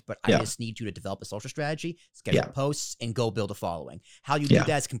world, but I just need you to develop a social strategy, schedule posts, and go build a weird. How you do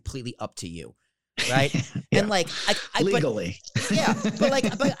that is completely up to you, right? And legally,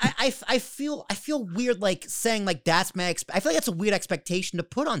 but I feel weird saying that's my. I feel like that's a weird expectation to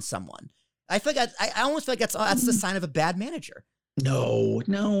put on someone. I feel like I almost feel like that's the sign of a bad manager. No.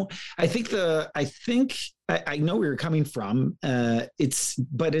 I know where you're coming from.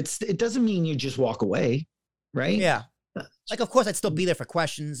 It doesn't mean you just walk away, right? Yeah. Of course, I'd still be there for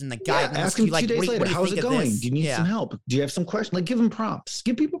questions and the guidance. Ask them 2 days later, how's it going? Do you need some help? Do you have some questions? Give them prompts.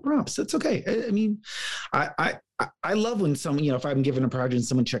 Give people prompts. That's okay. I mean, I love when someone, if I'm given a project and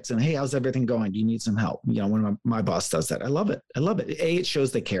someone checks in, hey, how's everything going? Do you need some help? When my boss does that, I love it. A, it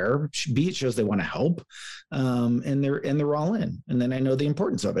shows they care. B, it shows they want to help. And they're all in. And then I know the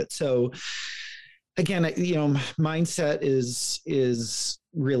importance of it. So again, mindset is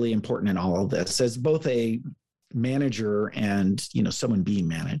really important in all of this as both a manager and someone being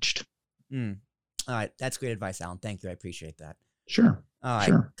managed. All right, that's great advice, Allan. Thank you. I appreciate that. Sure. All right.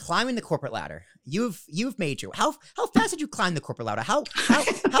 Sure. Climbing the corporate ladder. You've made your how fast did you climb the corporate ladder? How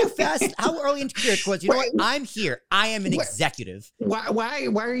fast? How early into your career was? You know what? I'm here. I am an executive. Why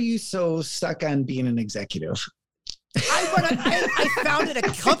are you so stuck on being an executive? I founded a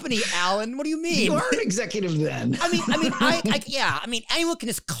company, Allan. What do you mean? You are an executive then. I mean, anyone can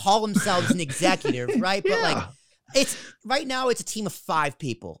just call themselves an executive, right? But it's right now it's a team of 5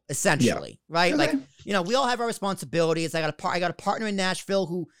 people essentially, right? Okay. We all have our responsibilities. I got a partner in Nashville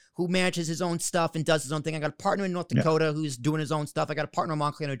who manages his own stuff and does his own thing. I got a partner in North Dakota who's doing his own stuff. I got a partner in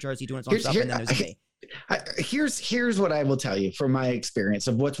Montclair, New Jersey doing his own stuff, and then there's me. Here's what I will tell you from my experience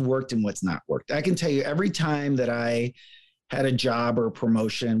of what's worked and what's not worked. I can tell you every time that I had a job or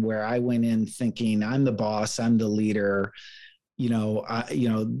promotion where I went in thinking I'm the boss, I'm the leader,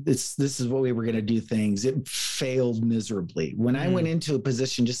 this is what we were going to do things. It failed miserably. When I went into a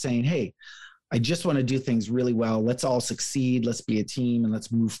position just saying, hey, I just want to do things really well. Let's all succeed. Let's be a team and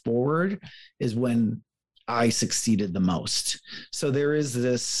let's move forward is when I succeeded the most. So there is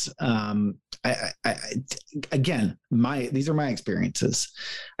this, these are my experiences.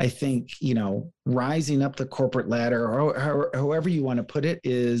 I think, rising up the corporate ladder or however you want to put it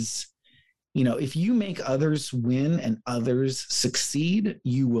is, if you make others win and others succeed,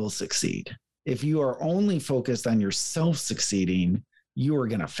 you will succeed. If you are only focused on yourself succeeding, you are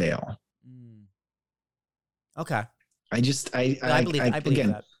going to fail. Okay. I believe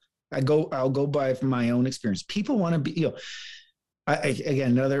again, that. I'll go by my own experience. People want to be,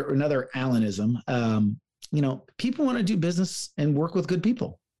 again, another Allanism. People want to do business and work with good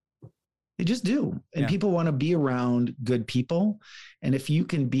people. They just do. And people want to be around good people. And if you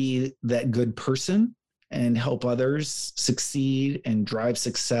can be that good person and help others succeed and drive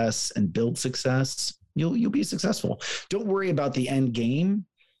success and build success, you'll be successful. Don't worry about the end game.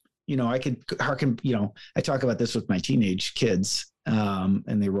 I could hearken, I talk about this with my teenage kids,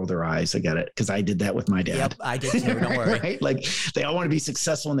 and they roll their eyes. I get it, because I did that with my dad. Yep, I did too. Don't worry. Right? Like, they all want to be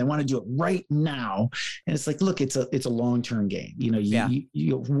successful and they want to do it right now. And it's like, look, it's a long-term game.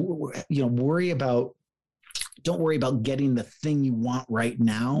 Don't worry about getting the thing you want right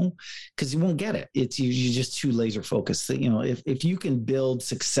now, because you won't get it. You're just too laser focused. If you can build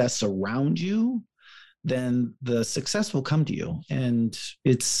success around you, then the success will come to you. And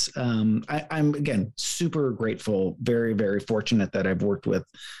it's, I'm again, super grateful, very, very fortunate that I've worked with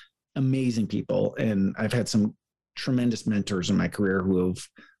amazing people. And I've had some tremendous mentors in my career who have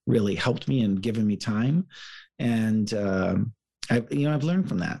really helped me and given me time. And, I've learned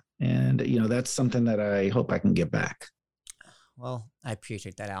from that. And, that's something that I hope I can give back. Well, I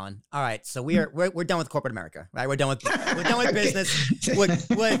appreciate that, Allan. All right, so we're done with corporate America, right? We're done with business.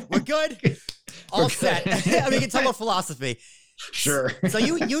 We're good. All set. I mean, we can talk about philosophy. Sure. So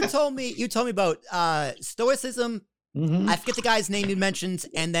you told me about Stoicism. Mm-hmm. I forget the guy's name you mentioned,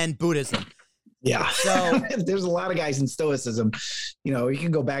 and then Buddhism. Yeah. So there's a lot of guys in Stoicism. You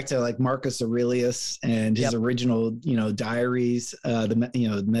can go back to like Marcus Aurelius and his original, diaries,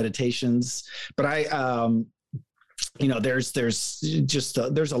 the meditations. But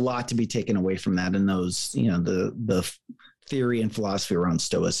there's a lot to be taken away from that, and those, the theory and philosophy around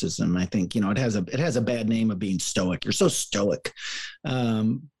Stoicism. I think, it has a bad name of being stoic. You're so stoic.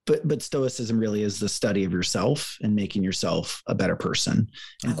 But Stoicism really is the study of yourself and making yourself a better person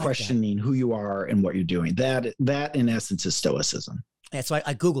and questioning who you are and what you're doing. That in essence is Stoicism. Yeah, so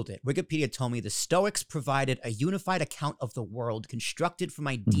I Googled it. Wikipedia told me the Stoics provided a unified account of the world constructed from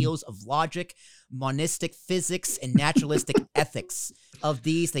ideals of logic, monistic physics, and naturalistic ethics. Of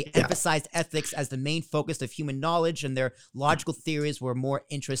these, they emphasized ethics as the main focus of human knowledge, and their logical theories were more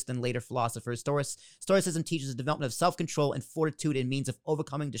interest than later philosophers. Stoicism teaches the development of self-control and fortitude and means of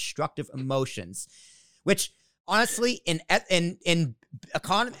overcoming destructive emotions, which honestly, in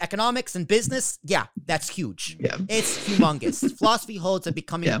economics and business, that's huge. Yeah. It's humongous. Philosophy holds that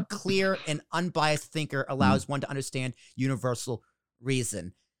becoming a clear and unbiased thinker allows one to understand universal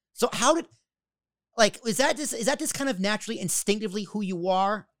reason. So is that just kind of naturally, instinctively who you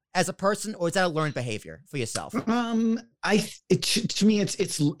are as a person, or is that a learned behavior for yourself? To me,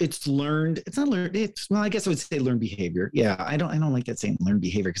 it's learned. It's not learned. I guess I would say learned behavior. Yeah. I don't like that saying learned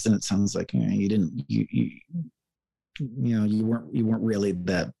behavior, because then it sounds like, you weren't really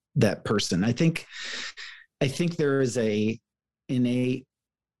that person. I think there is a innate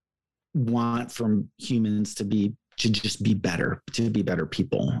want from humans to just be better, to be better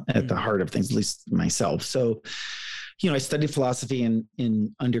people at the heart of things, at least myself. So, I studied philosophy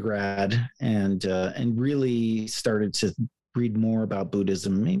in undergrad and really started to read more about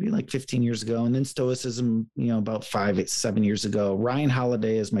Buddhism maybe like 15 years ago, and then Stoicism, about 5-7 years ago. Ryan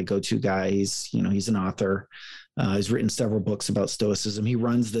Holiday is my go-to guy. He's an author. He's written several books about Stoicism. He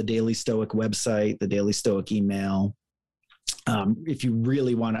runs the Daily Stoic website, the Daily Stoic email. If you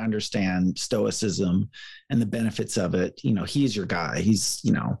really want to understand Stoicism and the benefits of it, he's your guy. He's,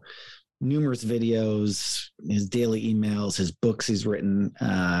 numerous videos, his daily emails, his books he's written.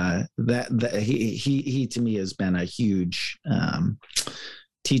 He to me has been a huge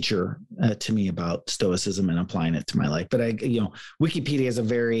teacher to me about Stoicism and applying it to my life. But Wikipedia is a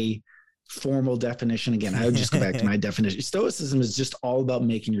very formal definition. Again, I would just go back to my definition. Stoicism is just all about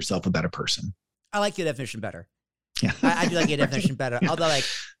making yourself a better person. I like your definition better. Yeah. I do like your definition better. Although, I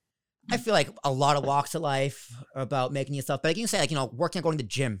feel like a lot of walks of life are about making yourself better. You can say, working on going to the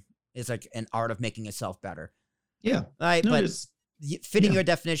gym is like an art of making yourself better. Yeah. Right. No, but fitting your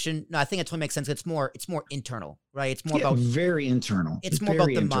definition, no, I think it totally makes sense. It's more internal, right? It's more about very internal. It's more about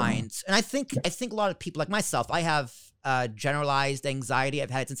the mind. And I think a lot of people like myself, I have generalized anxiety.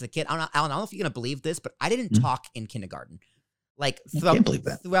 I've had it since a kid. Allan, I don't know if you're going to believe this, but I didn't talk in kindergarten. Like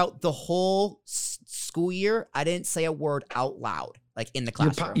throughout the whole school year, I didn't say a word out loud, like in the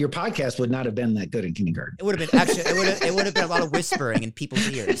classroom. Your podcast would not have been that good in kindergarten. It would have been it would have been a lot of whispering in people's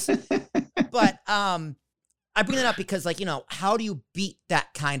ears. But I bring that up because, how do you beat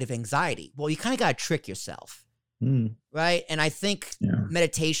that kind of anxiety? Well, you kind of got to trick yourself, right? And I think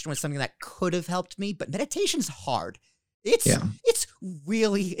meditation was something that could have helped me, but meditation's hard. It's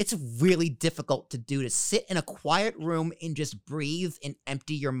really difficult to do, to sit in a quiet room and just breathe and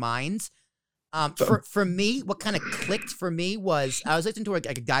empty your mind. For me, what kind of clicked for me was I was listening to like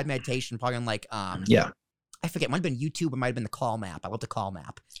a guided meditation, probably on like I forget, it might have been YouTube, it might have been the Calm app. I love the Calm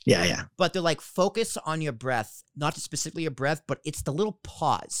app. Yeah. But they're like, focus on your breath, not just specifically your breath, but it's the little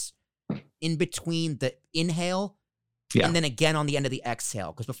pause in between the inhale and then again on the end of the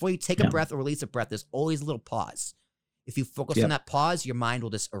exhale. Because before you take a breath or release a breath, there's always a little pause. If you focus on that pause, your mind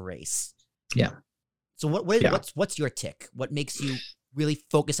will just erase. Yeah. So what's your tick? What makes you really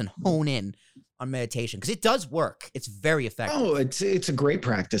focus and hone in on meditation? Because it does work. It's very effective. Oh, it's a great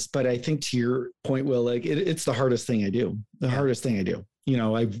practice. But I think to your point, Will, like it's the hardest thing I do. Hardest thing I do. You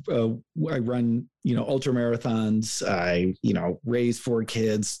know, I run, ultra marathons. I, raise 4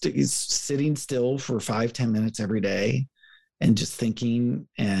 kids. Sitting still for 5-10 minutes every day and just thinking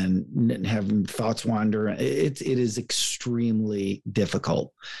and having thoughts wander. It is extremely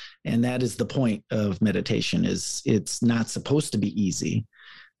difficult. And that is the point of meditation, is it's not supposed to be easy.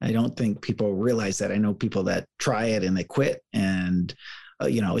 I don't think people realize that. I know people that try it and they quit and,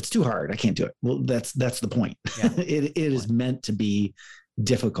 it's too hard. I can't do it. Well, that's the point. Yeah. It is meant to be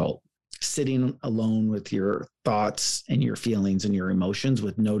difficult. Sitting alone with your thoughts and your feelings and your emotions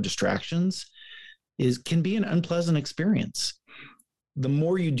with no distractions can be an unpleasant experience. The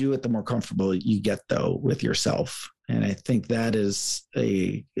more you do it, the more comfortable you get, though, with yourself. And I think that is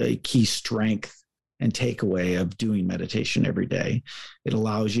a key strength and takeaway of doing meditation every day. It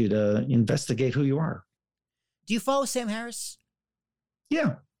allows you to investigate who you are. Do you follow Sam Harris?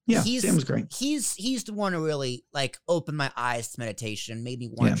 Yeah. Sam's great. He's the one who really like opened my eyes to meditation, made me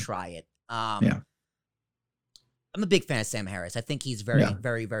want to try it. I'm a big fan of Sam Harris. I think he's very,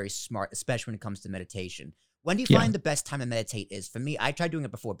 very, very smart, especially when it comes to meditation. When do you find the best time to meditate is? For me, I tried doing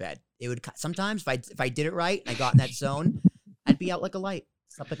it before bed. It would sometimes if I did it right and I got in that zone, I'd be out like a light.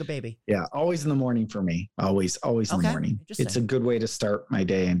 Slept like a baby. Yeah, always in the morning for me. Always in the morning. It's a good way to start my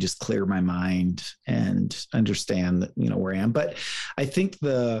day and just clear my mind and understand that, where I am. But I think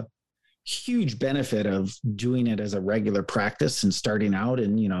the huge benefit of doing it as a regular practice and starting out,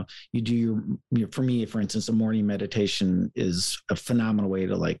 and you do for me, for instance, a morning meditation is a phenomenal way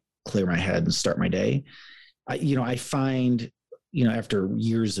to like clear my head and start my day. I find, after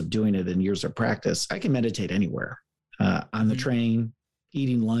years of doing it and years of practice, I can meditate anywhere, on the train,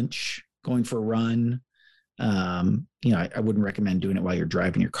 eating lunch, going for a run. I wouldn't recommend doing it while you're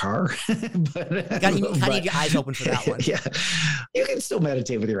driving your car. But you need your eyes open for that one. Yeah, you can still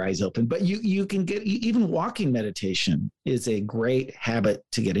meditate with your eyes open, but you can get, even walking meditation is a great habit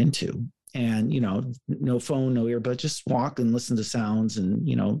to get into. And, no phone, no earbud, just walk and listen to sounds and,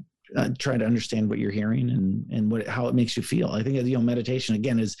 try to understand what you're hearing and how it makes you feel. I think, meditation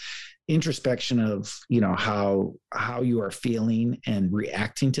again is introspection of, how you are feeling and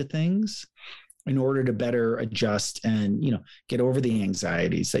reacting to things in order to better adjust and, get over the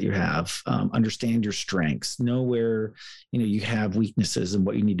anxieties that you have, understand your strengths, know where, you have weaknesses and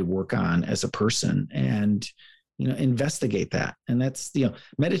what you need to work on as a person, and, investigate that. And that's,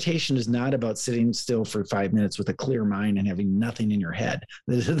 meditation is not about sitting still for 5 minutes with a clear mind and having nothing in your head.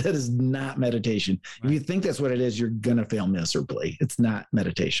 That is not meditation. Right. If you think that's what it is, you're going to fail miserably. It's not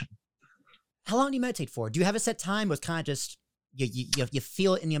meditation. How long do you meditate for? Do you have a set time, or it's kind of just, you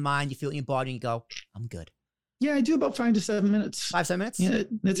feel it in your mind, you feel it in your body, and you go, I'm good? Yeah, I do about 5 to 7 minutes. 5-7 minutes? Yeah,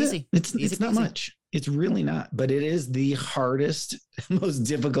 that's easy. It's not much. It's really not, but it is the hardest, most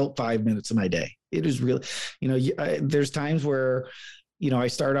difficult 5 minutes of my day. It is really, there's times where, I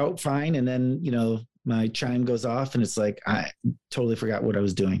start out fine, and then, my chime goes off and it's like, I totally forgot what I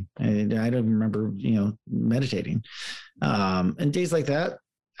was doing. And I don't remember, meditating. And days like that,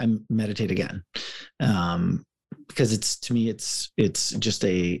 I meditate again. Because to me, it's just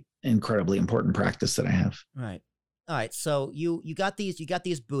a incredibly important practice that I have. Right. All right. So you got these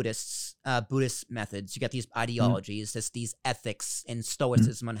Buddhist methods. You got these ideologies, these ethics and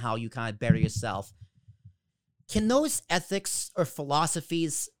stoicism on how you kind of bury yourself. Can those ethics or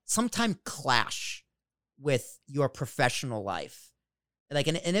philosophies sometimes clash with your professional life? Like,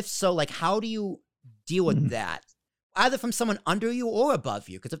 and if so, like, how do you deal with that? Either from someone under you or above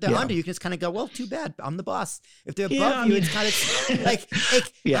you. Because if they're under you, you can just kind of go, well, too bad, I'm the boss. If they're above you, it's kind of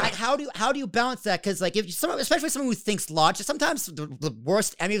like how do you balance that? Because like, especially someone who thinks logically, sometimes the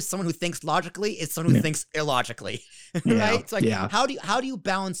worst enemy of someone who thinks logically is someone who thinks illogically, right? It's like, how do you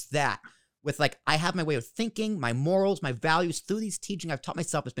balance that with like, I have my way of thinking, my morals, my values through these teaching I've taught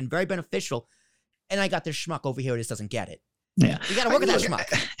myself. It's been very beneficial. And I got this schmuck over here who just doesn't get it. Yeah. You got to work with that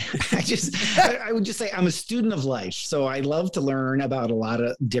schmuck. I would just say I'm a student of life. So I love to learn about a lot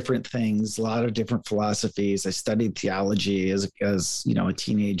of different things, a lot of different philosophies. I studied theology as a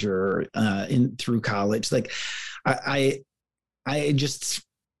teenager through college. Like I just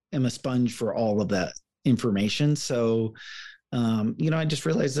am a sponge for all of that information. So, I just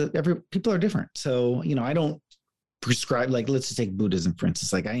realized that people are different. So, I don't prescribe, like, let's just take Buddhism, for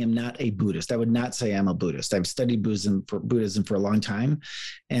instance. Like, I am not a Buddhist. I would not say I'm a Buddhist. I've studied Buddhism for a long time,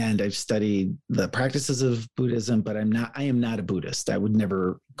 and I've studied the practices of Buddhism, but I am not a Buddhist. I would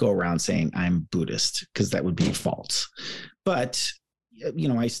never go around saying I'm Buddhist, because that would be false. But,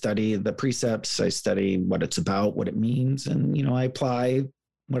 I study the precepts, I study what it's about, what it means, and, I apply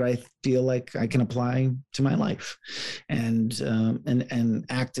what I feel like I can apply to my life, and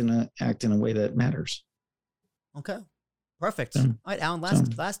act in a way that matters. Okay. Perfect. All right, Allan,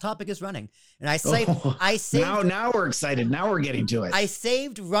 last topic is running. And I saved now we're excited. Now we're getting to it. I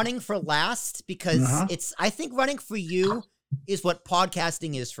saved running for last because I think running for you is what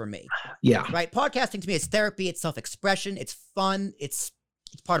podcasting is for me. Yeah. Right? Podcasting to me is therapy, it's self-expression, it's fun, it's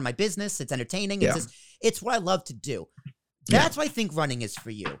part of my business, it's entertaining, it's what I love to do. That's what I think running is for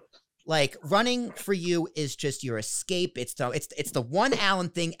you. Like, running for you is just your escape. It's the one Allan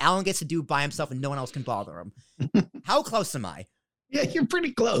thing Allan gets to do by himself and no one else can bother him. How close am I? Yeah, you're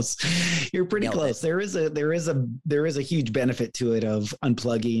pretty close. You're pretty close. There is a huge benefit to it of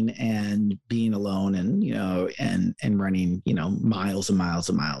unplugging and being alone and, and running, miles and miles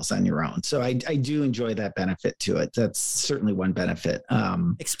and miles on your own. So I do enjoy that benefit to it. That's certainly one benefit.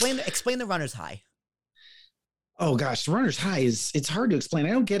 Explain the runner's high. Oh gosh, the runner's high it's hard to explain. I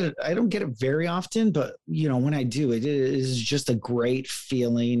don't get it very often, but when I do, it is just a great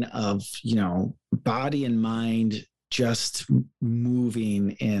feeling of, body and mind just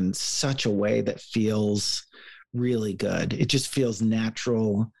moving in such a way that feels really good. It just feels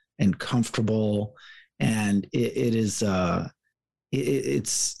natural and comfortable. And it's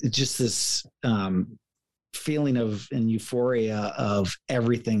just this feeling of and euphoria of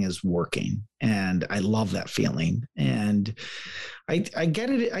everything is working, and I love that feeling. And I get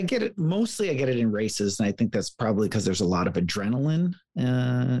it mostly in races, and I think that's probably because there's a lot of adrenaline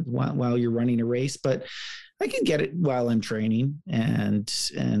while you're running a race, but I can get it while I'm training, and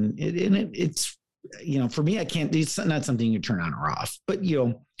it's for me, it's not something you turn on or off, but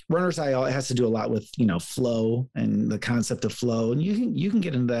runner's high, it has to do a lot with flow and the concept of flow, and you can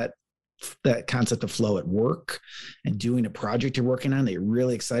get into that concept of flow at work and doing a project you're working on that you're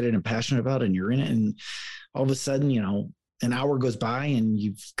really excited and passionate about, and you're in it, and all of a sudden, an hour goes by and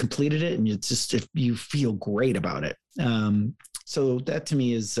you've completed it, and it's just, if you feel great about it. So that to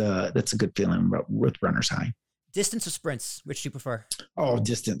me is, that's a good feeling with runner's high. Distance or sprints? Which do you prefer? Oh,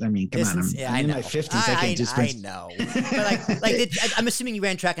 distance. I mean, come on. I'm in my 50s. I can't do sprints. I know. But I'm assuming you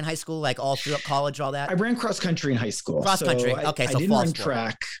ran track in high school, like all through college, all that? I ran cross country in high school. Cross country. Okay. I didn't run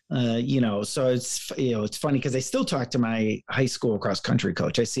track, so it's funny because I still talk to my high school cross country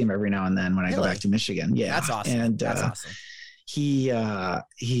coach. I see him every now and then when I go back to Michigan. Yeah. That's awesome. And that's awesome. He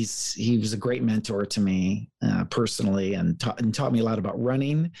was a great mentor to me personally, and taught me a lot about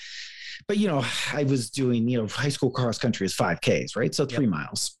running. But, I was doing, high school cross country is 5Ks, right? So 3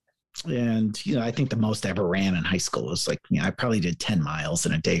 miles. And, I think the most I ever ran in high school was like, I probably did 10 miles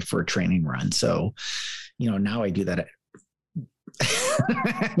in a day for a training run. So, now I do that.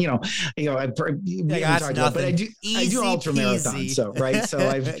 I do ultra marathon. So, right. So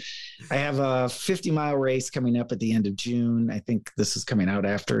I have a 50-mile race coming up at the end of June. I think this is coming out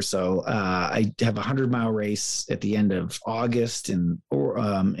after. So I have a 100-mile race at the end of August in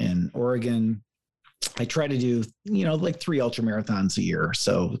Oregon. I try to do, like 3 ultra marathons a year.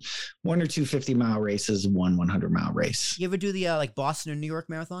 So 1 or 2 50-mile races, 1 100-mile race. You ever do the Boston or New York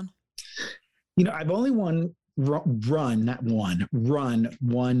marathon? I've only run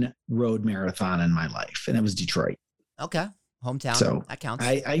one road marathon in my life, and it was Detroit. Okay. Hometown. So that counts.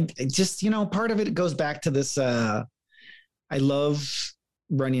 I just, part of it goes back to this. I love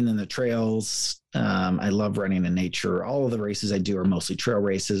running in the trails. I love running in nature. All of the races I do are mostly trail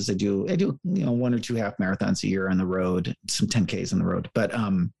races. I do 1 or 2 half marathons a year on the road, some 10Ks on the road, but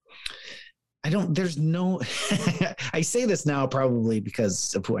I say this now probably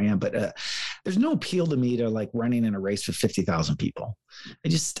because of who I am, but there's no appeal to me to like running in a race with 50,000 people.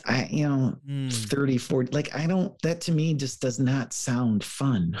 30, 40, that to me just does not sound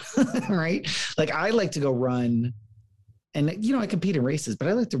fun. Right. Like I like to go run and, I compete in races, but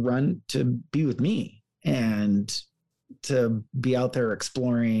I like to run to be with me and to be out there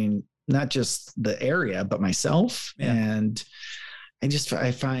exploring not just the area, but myself. Yeah. And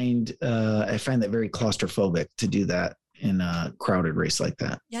I find that very claustrophobic to do that in a crowded race like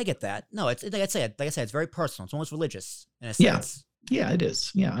that. Yeah, I get that. No, it's like I said, it's very personal. It's almost religious in a sense. Yeah, it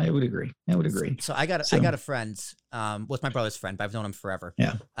is. Yeah, I would agree. So I got a friend, with my brother's friend, but I've known him forever.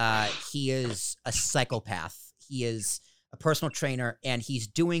 Yeah. He is a psychopath. He is a personal trainer, and he's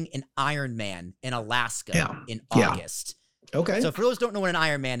doing an Ironman in Alaska in August. Okay. So for those who don't know what an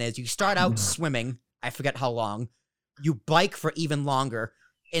Ironman is, you start out swimming. I forget how long. You bike for even longer,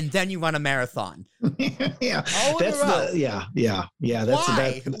 and then you run a marathon. Yeah. That's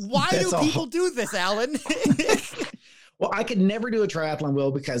Why do people do this, Allan? Well, I could never do a triathlon,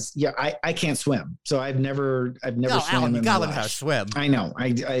 Will, because I can't swim. So I've never swum. Allan, you gotta learn how to swim. I know. I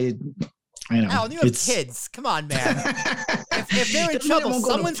know. Allan, you have kids. Come on, man. if they're in trouble,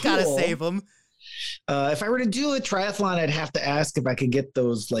 someone's got to save them. If I were to do a triathlon, I'd have to ask if I could get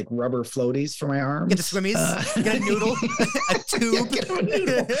those like rubber floaties for my arms. Get the swimmies. Get a noodle. A tube. A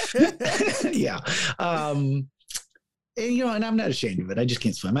noodle. Yeah. And I'm not ashamed of it. I just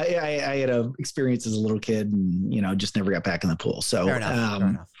can't swim. I had a experience as a little kid, and just never got back in the pool. So, fair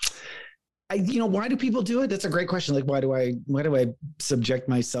enough. Why do people do it? That's a great question. Like, why do I subject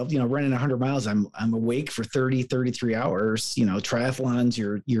myself? Running 100 miles, I'm awake for 33 hours. Triathlons,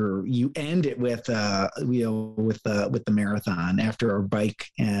 you end it with the marathon after our bike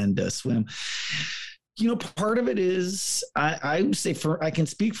and swim. Part of it is I would say I can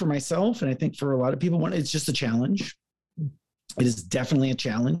speak for myself, and I think for a lot of people, it's just a challenge. It is definitely a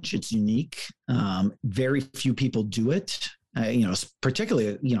challenge. It's unique. Very few people do it.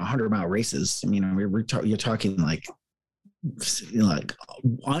 Particularly 100-mile races. I mean, you're talking like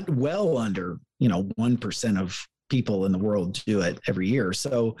well under 1% of people in the world do it every year.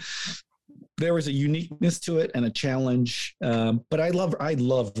 So there was a uniqueness to it and a challenge. But I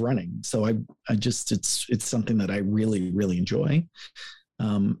love running. So it's something that I really, really enjoy.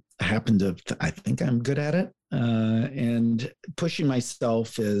 I think I'm good at it. And pushing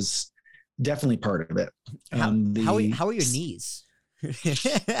myself is definitely part of it. How are your knees?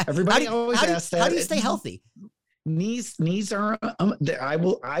 Everybody always asks that. How do you stay healthy? Knees are. I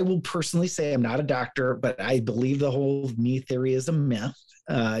will personally say I'm not a doctor, but I believe the whole knee theory is a myth.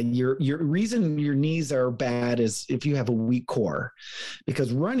 Your reason your knees are bad is if you have a weak core,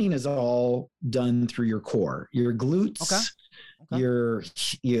 because running is all done through your core, your glutes,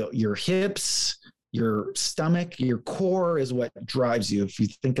 your hips. Your stomach, your core is what drives you. If you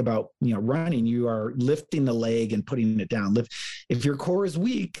think about, running, you are lifting the leg and putting it down. If your core is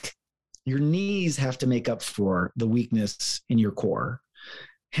weak, your knees have to make up for the weakness in your core.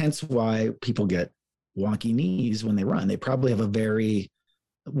 Hence why people get wonky knees when they run. They probably have a very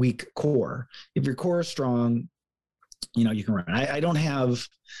weak core. If your core is strong, you can run. I don't have,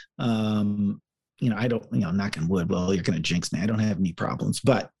 I don't, knock on wood. Well, you're going to jinx me. I don't have any problems,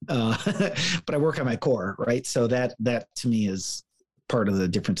 but I work on my core, right? So that to me is part of the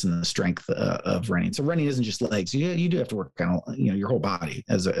difference in the strength of running. So running isn't just legs. You do have to work on, your whole body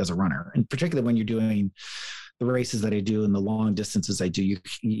as a runner, and particularly when you're doing the races that I do and the long distances I do,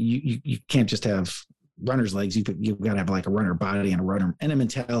 you can't just have runner's legs. You've got to have like a runner body and a runner and a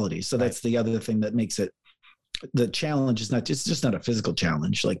mentality. So that's the other thing that makes it. The challenge is it's just not a physical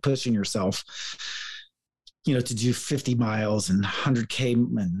challenge, like pushing yourself, to do 50 miles and 100K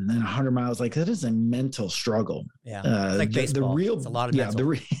and then 100 miles. Like that is a mental struggle. Yeah. It's like baseball. It's a lot of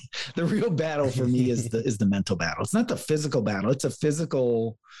mental. The real battle for me is the mental battle. It's not the physical battle. It's a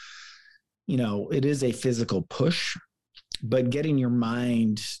physical, it is a physical push, but getting your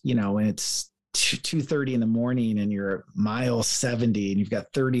mind, and it's 2:30 in the morning and you're at mile 70 and you've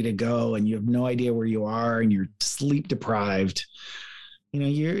got 30 to go and you have no idea where you are and you're sleep deprived,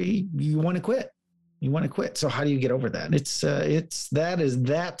 you want to quit. So how do you get over that?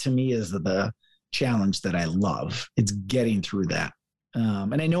 That to me is the challenge that I love. It's getting through that.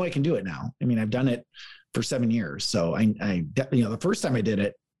 And I know I can do it now. I mean, I've done it for 7 years. So the first time I did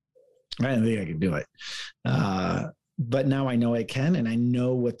it, I didn't think I could do it. But now I know I can, and I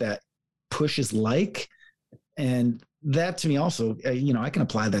know what that push is like. And that to me also, I can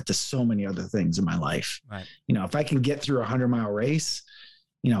apply that to so many other things in my life. Right. If I can get through a 100-mile race,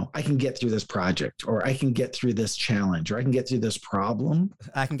 I can get through this project, or I can get through this challenge, or I can get through this problem.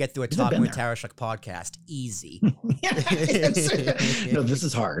 I can get through a Talking with Tarashuk podcast. Easy. This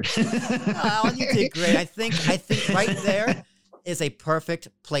is hard. Oh, you did great. I think right there is a perfect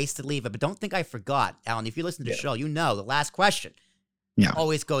place to leave it. But don't think I forgot, Allan. If you listen to the show, the last question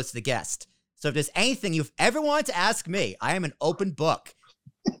always goes to the guest. So if there's anything you've ever wanted to ask me, I am an open book.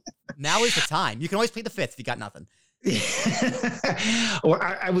 Now is the time. You can always plead the fifth if you got nothing. Well,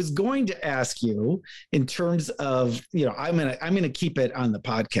 I was going to ask you in terms of, I'm gonna keep it on the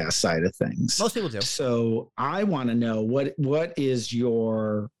podcast side of things. Most people do. So I want to know what is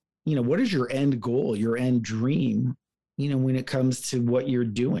your end goal, your end dream, when it comes to what you're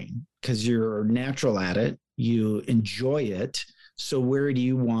doing, because you're natural at it, you enjoy it. So where do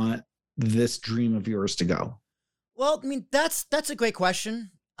you want this dream of yours to go? Well, I mean, that's a great question.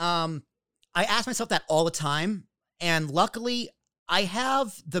 I ask myself that all the time. And luckily, I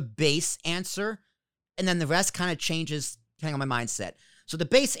have the base answer, and then the rest kind of changes depending on my mindset. So the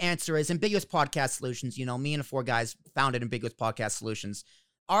base answer is Ambiguous Podcast Solutions. Me and the 4 guys founded Ambiguous Podcast Solutions.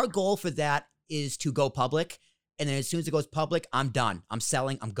 Our goal for that is to go public. And then as soon as it goes public, I'm done. I'm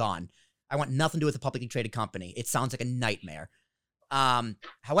selling. I'm gone. I want nothing to do with a publicly traded company. It sounds like a nightmare.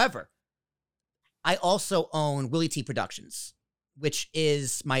 However, I also own Willie T Productions, which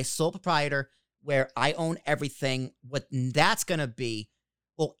is my sole proprietor, where I own everything. What that's going to be,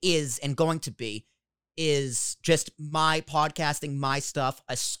 well, is and going to be, is just my podcasting, my stuff.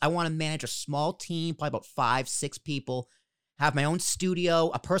 I want to manage a small team, probably about 5-6 people, have my own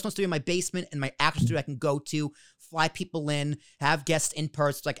studio, a personal studio in my basement, and my actual studio I can go to, fly people in, have guests in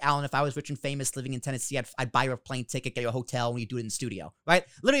person. Like Allan, if I was rich and famous living in Tennessee, I'd buy you a plane ticket, get you a hotel, and you do it in the studio, right?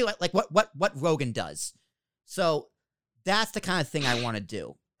 Literally like what Rogan does. So that's the kind of thing I want to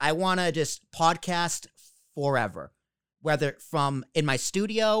do. I want to just podcast forever, whether from in my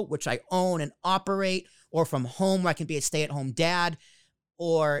studio, which I own and operate, or from home where I can be a stay-at-home dad,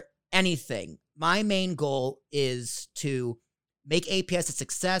 or anything. My main goal is to make APS a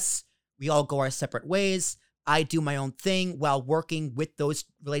success. We all go our separate ways. I do my own thing while working with those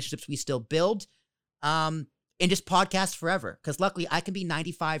relationships we still build, and just podcast forever. Because luckily, I can be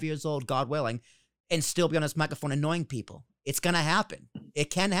 95 years old, God willing, and still be on this microphone annoying people. It's going to happen. It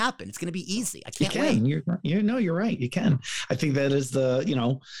can happen. It's going to be easy. I can't wait. You're right. You can. I think that is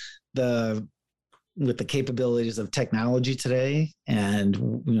with the capabilities of technology today,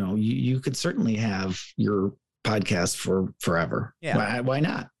 and you could certainly have your podcast for forever. Yeah. Why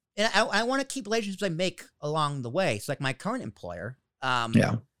not? And I want to keep relationships I make along the way. So like my current employer,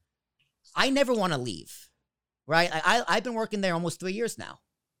 I never want to leave, right? I've been working there almost 3 years now,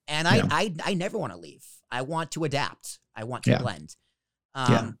 and I never want to leave. I want to adapt. I want to blend,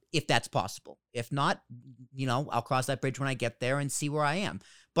 if that's possible. If not, I'll cross that bridge when I get there and see where I am.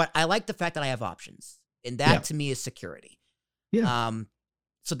 But I like the fact that I have options, and that to me is security. Yeah.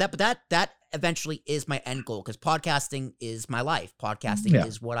 So that eventually is my end goal, because podcasting is my life. Podcasting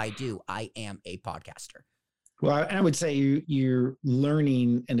is what I do. I am a podcaster. Well, I would say you're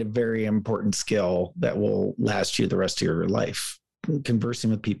learning a very important skill that will last you the rest of your life.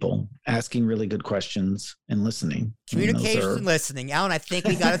 Conversing with people, asking really good questions, and listening. Communication and listening. Allan, I think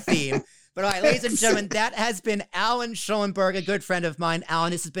we got a theme. But all right, ladies and gentlemen, that has been Allan Schoenberg, a good friend of mine.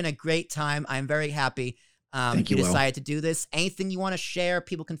 Allan, this has been a great time. I'm very happy you decided to do this. Anything you want to share,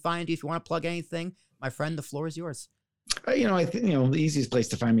 people can find you. If you want to plug anything, my friend, the floor is yours. I think, the easiest place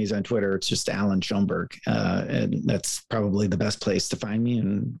to find me is on Twitter. It's just Allan Schoenberg. And that's probably the best place to find me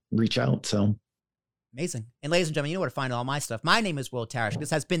and reach out. So. Amazing. And ladies and gentlemen, you know where to find all my stuff. My name is Will Tarashuk.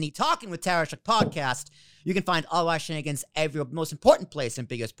 This has been the Talking with Tarashuk podcast. You can find all our shenanigans every most important place,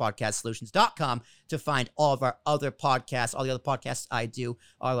 ambiguouspodcastsolutions.com, to find all of our other podcasts, all the other podcasts I do,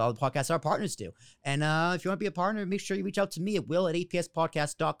 all the podcasts our partners do. And if you want to be a partner, make sure you reach out to me at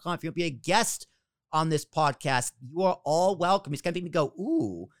will@apspodcast.com. If you want to be a guest on this podcast, you are all welcome. It's going to make me go,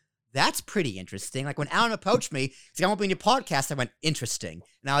 ooh, that's pretty interesting. Like when Allan approached me, he's like, I want to be in your podcast. I went, interesting.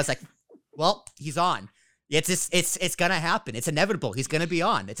 And I was like, well, he's on. It's gonna happen. It's inevitable. He's gonna be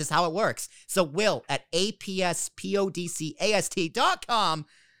on. It's just how it works. So Will at apspodcast.com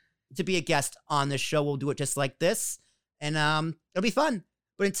to be a guest on the show. We'll do it just like this, and it'll be fun.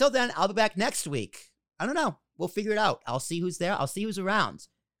 But until then, I'll be back next week. I don't know. We'll figure it out. I'll see who's there. I'll see who's around.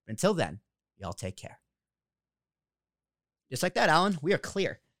 But until then, y'all take care. Just like that, Allan. We are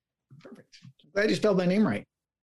clear. Perfect. Glad you spelled my name right.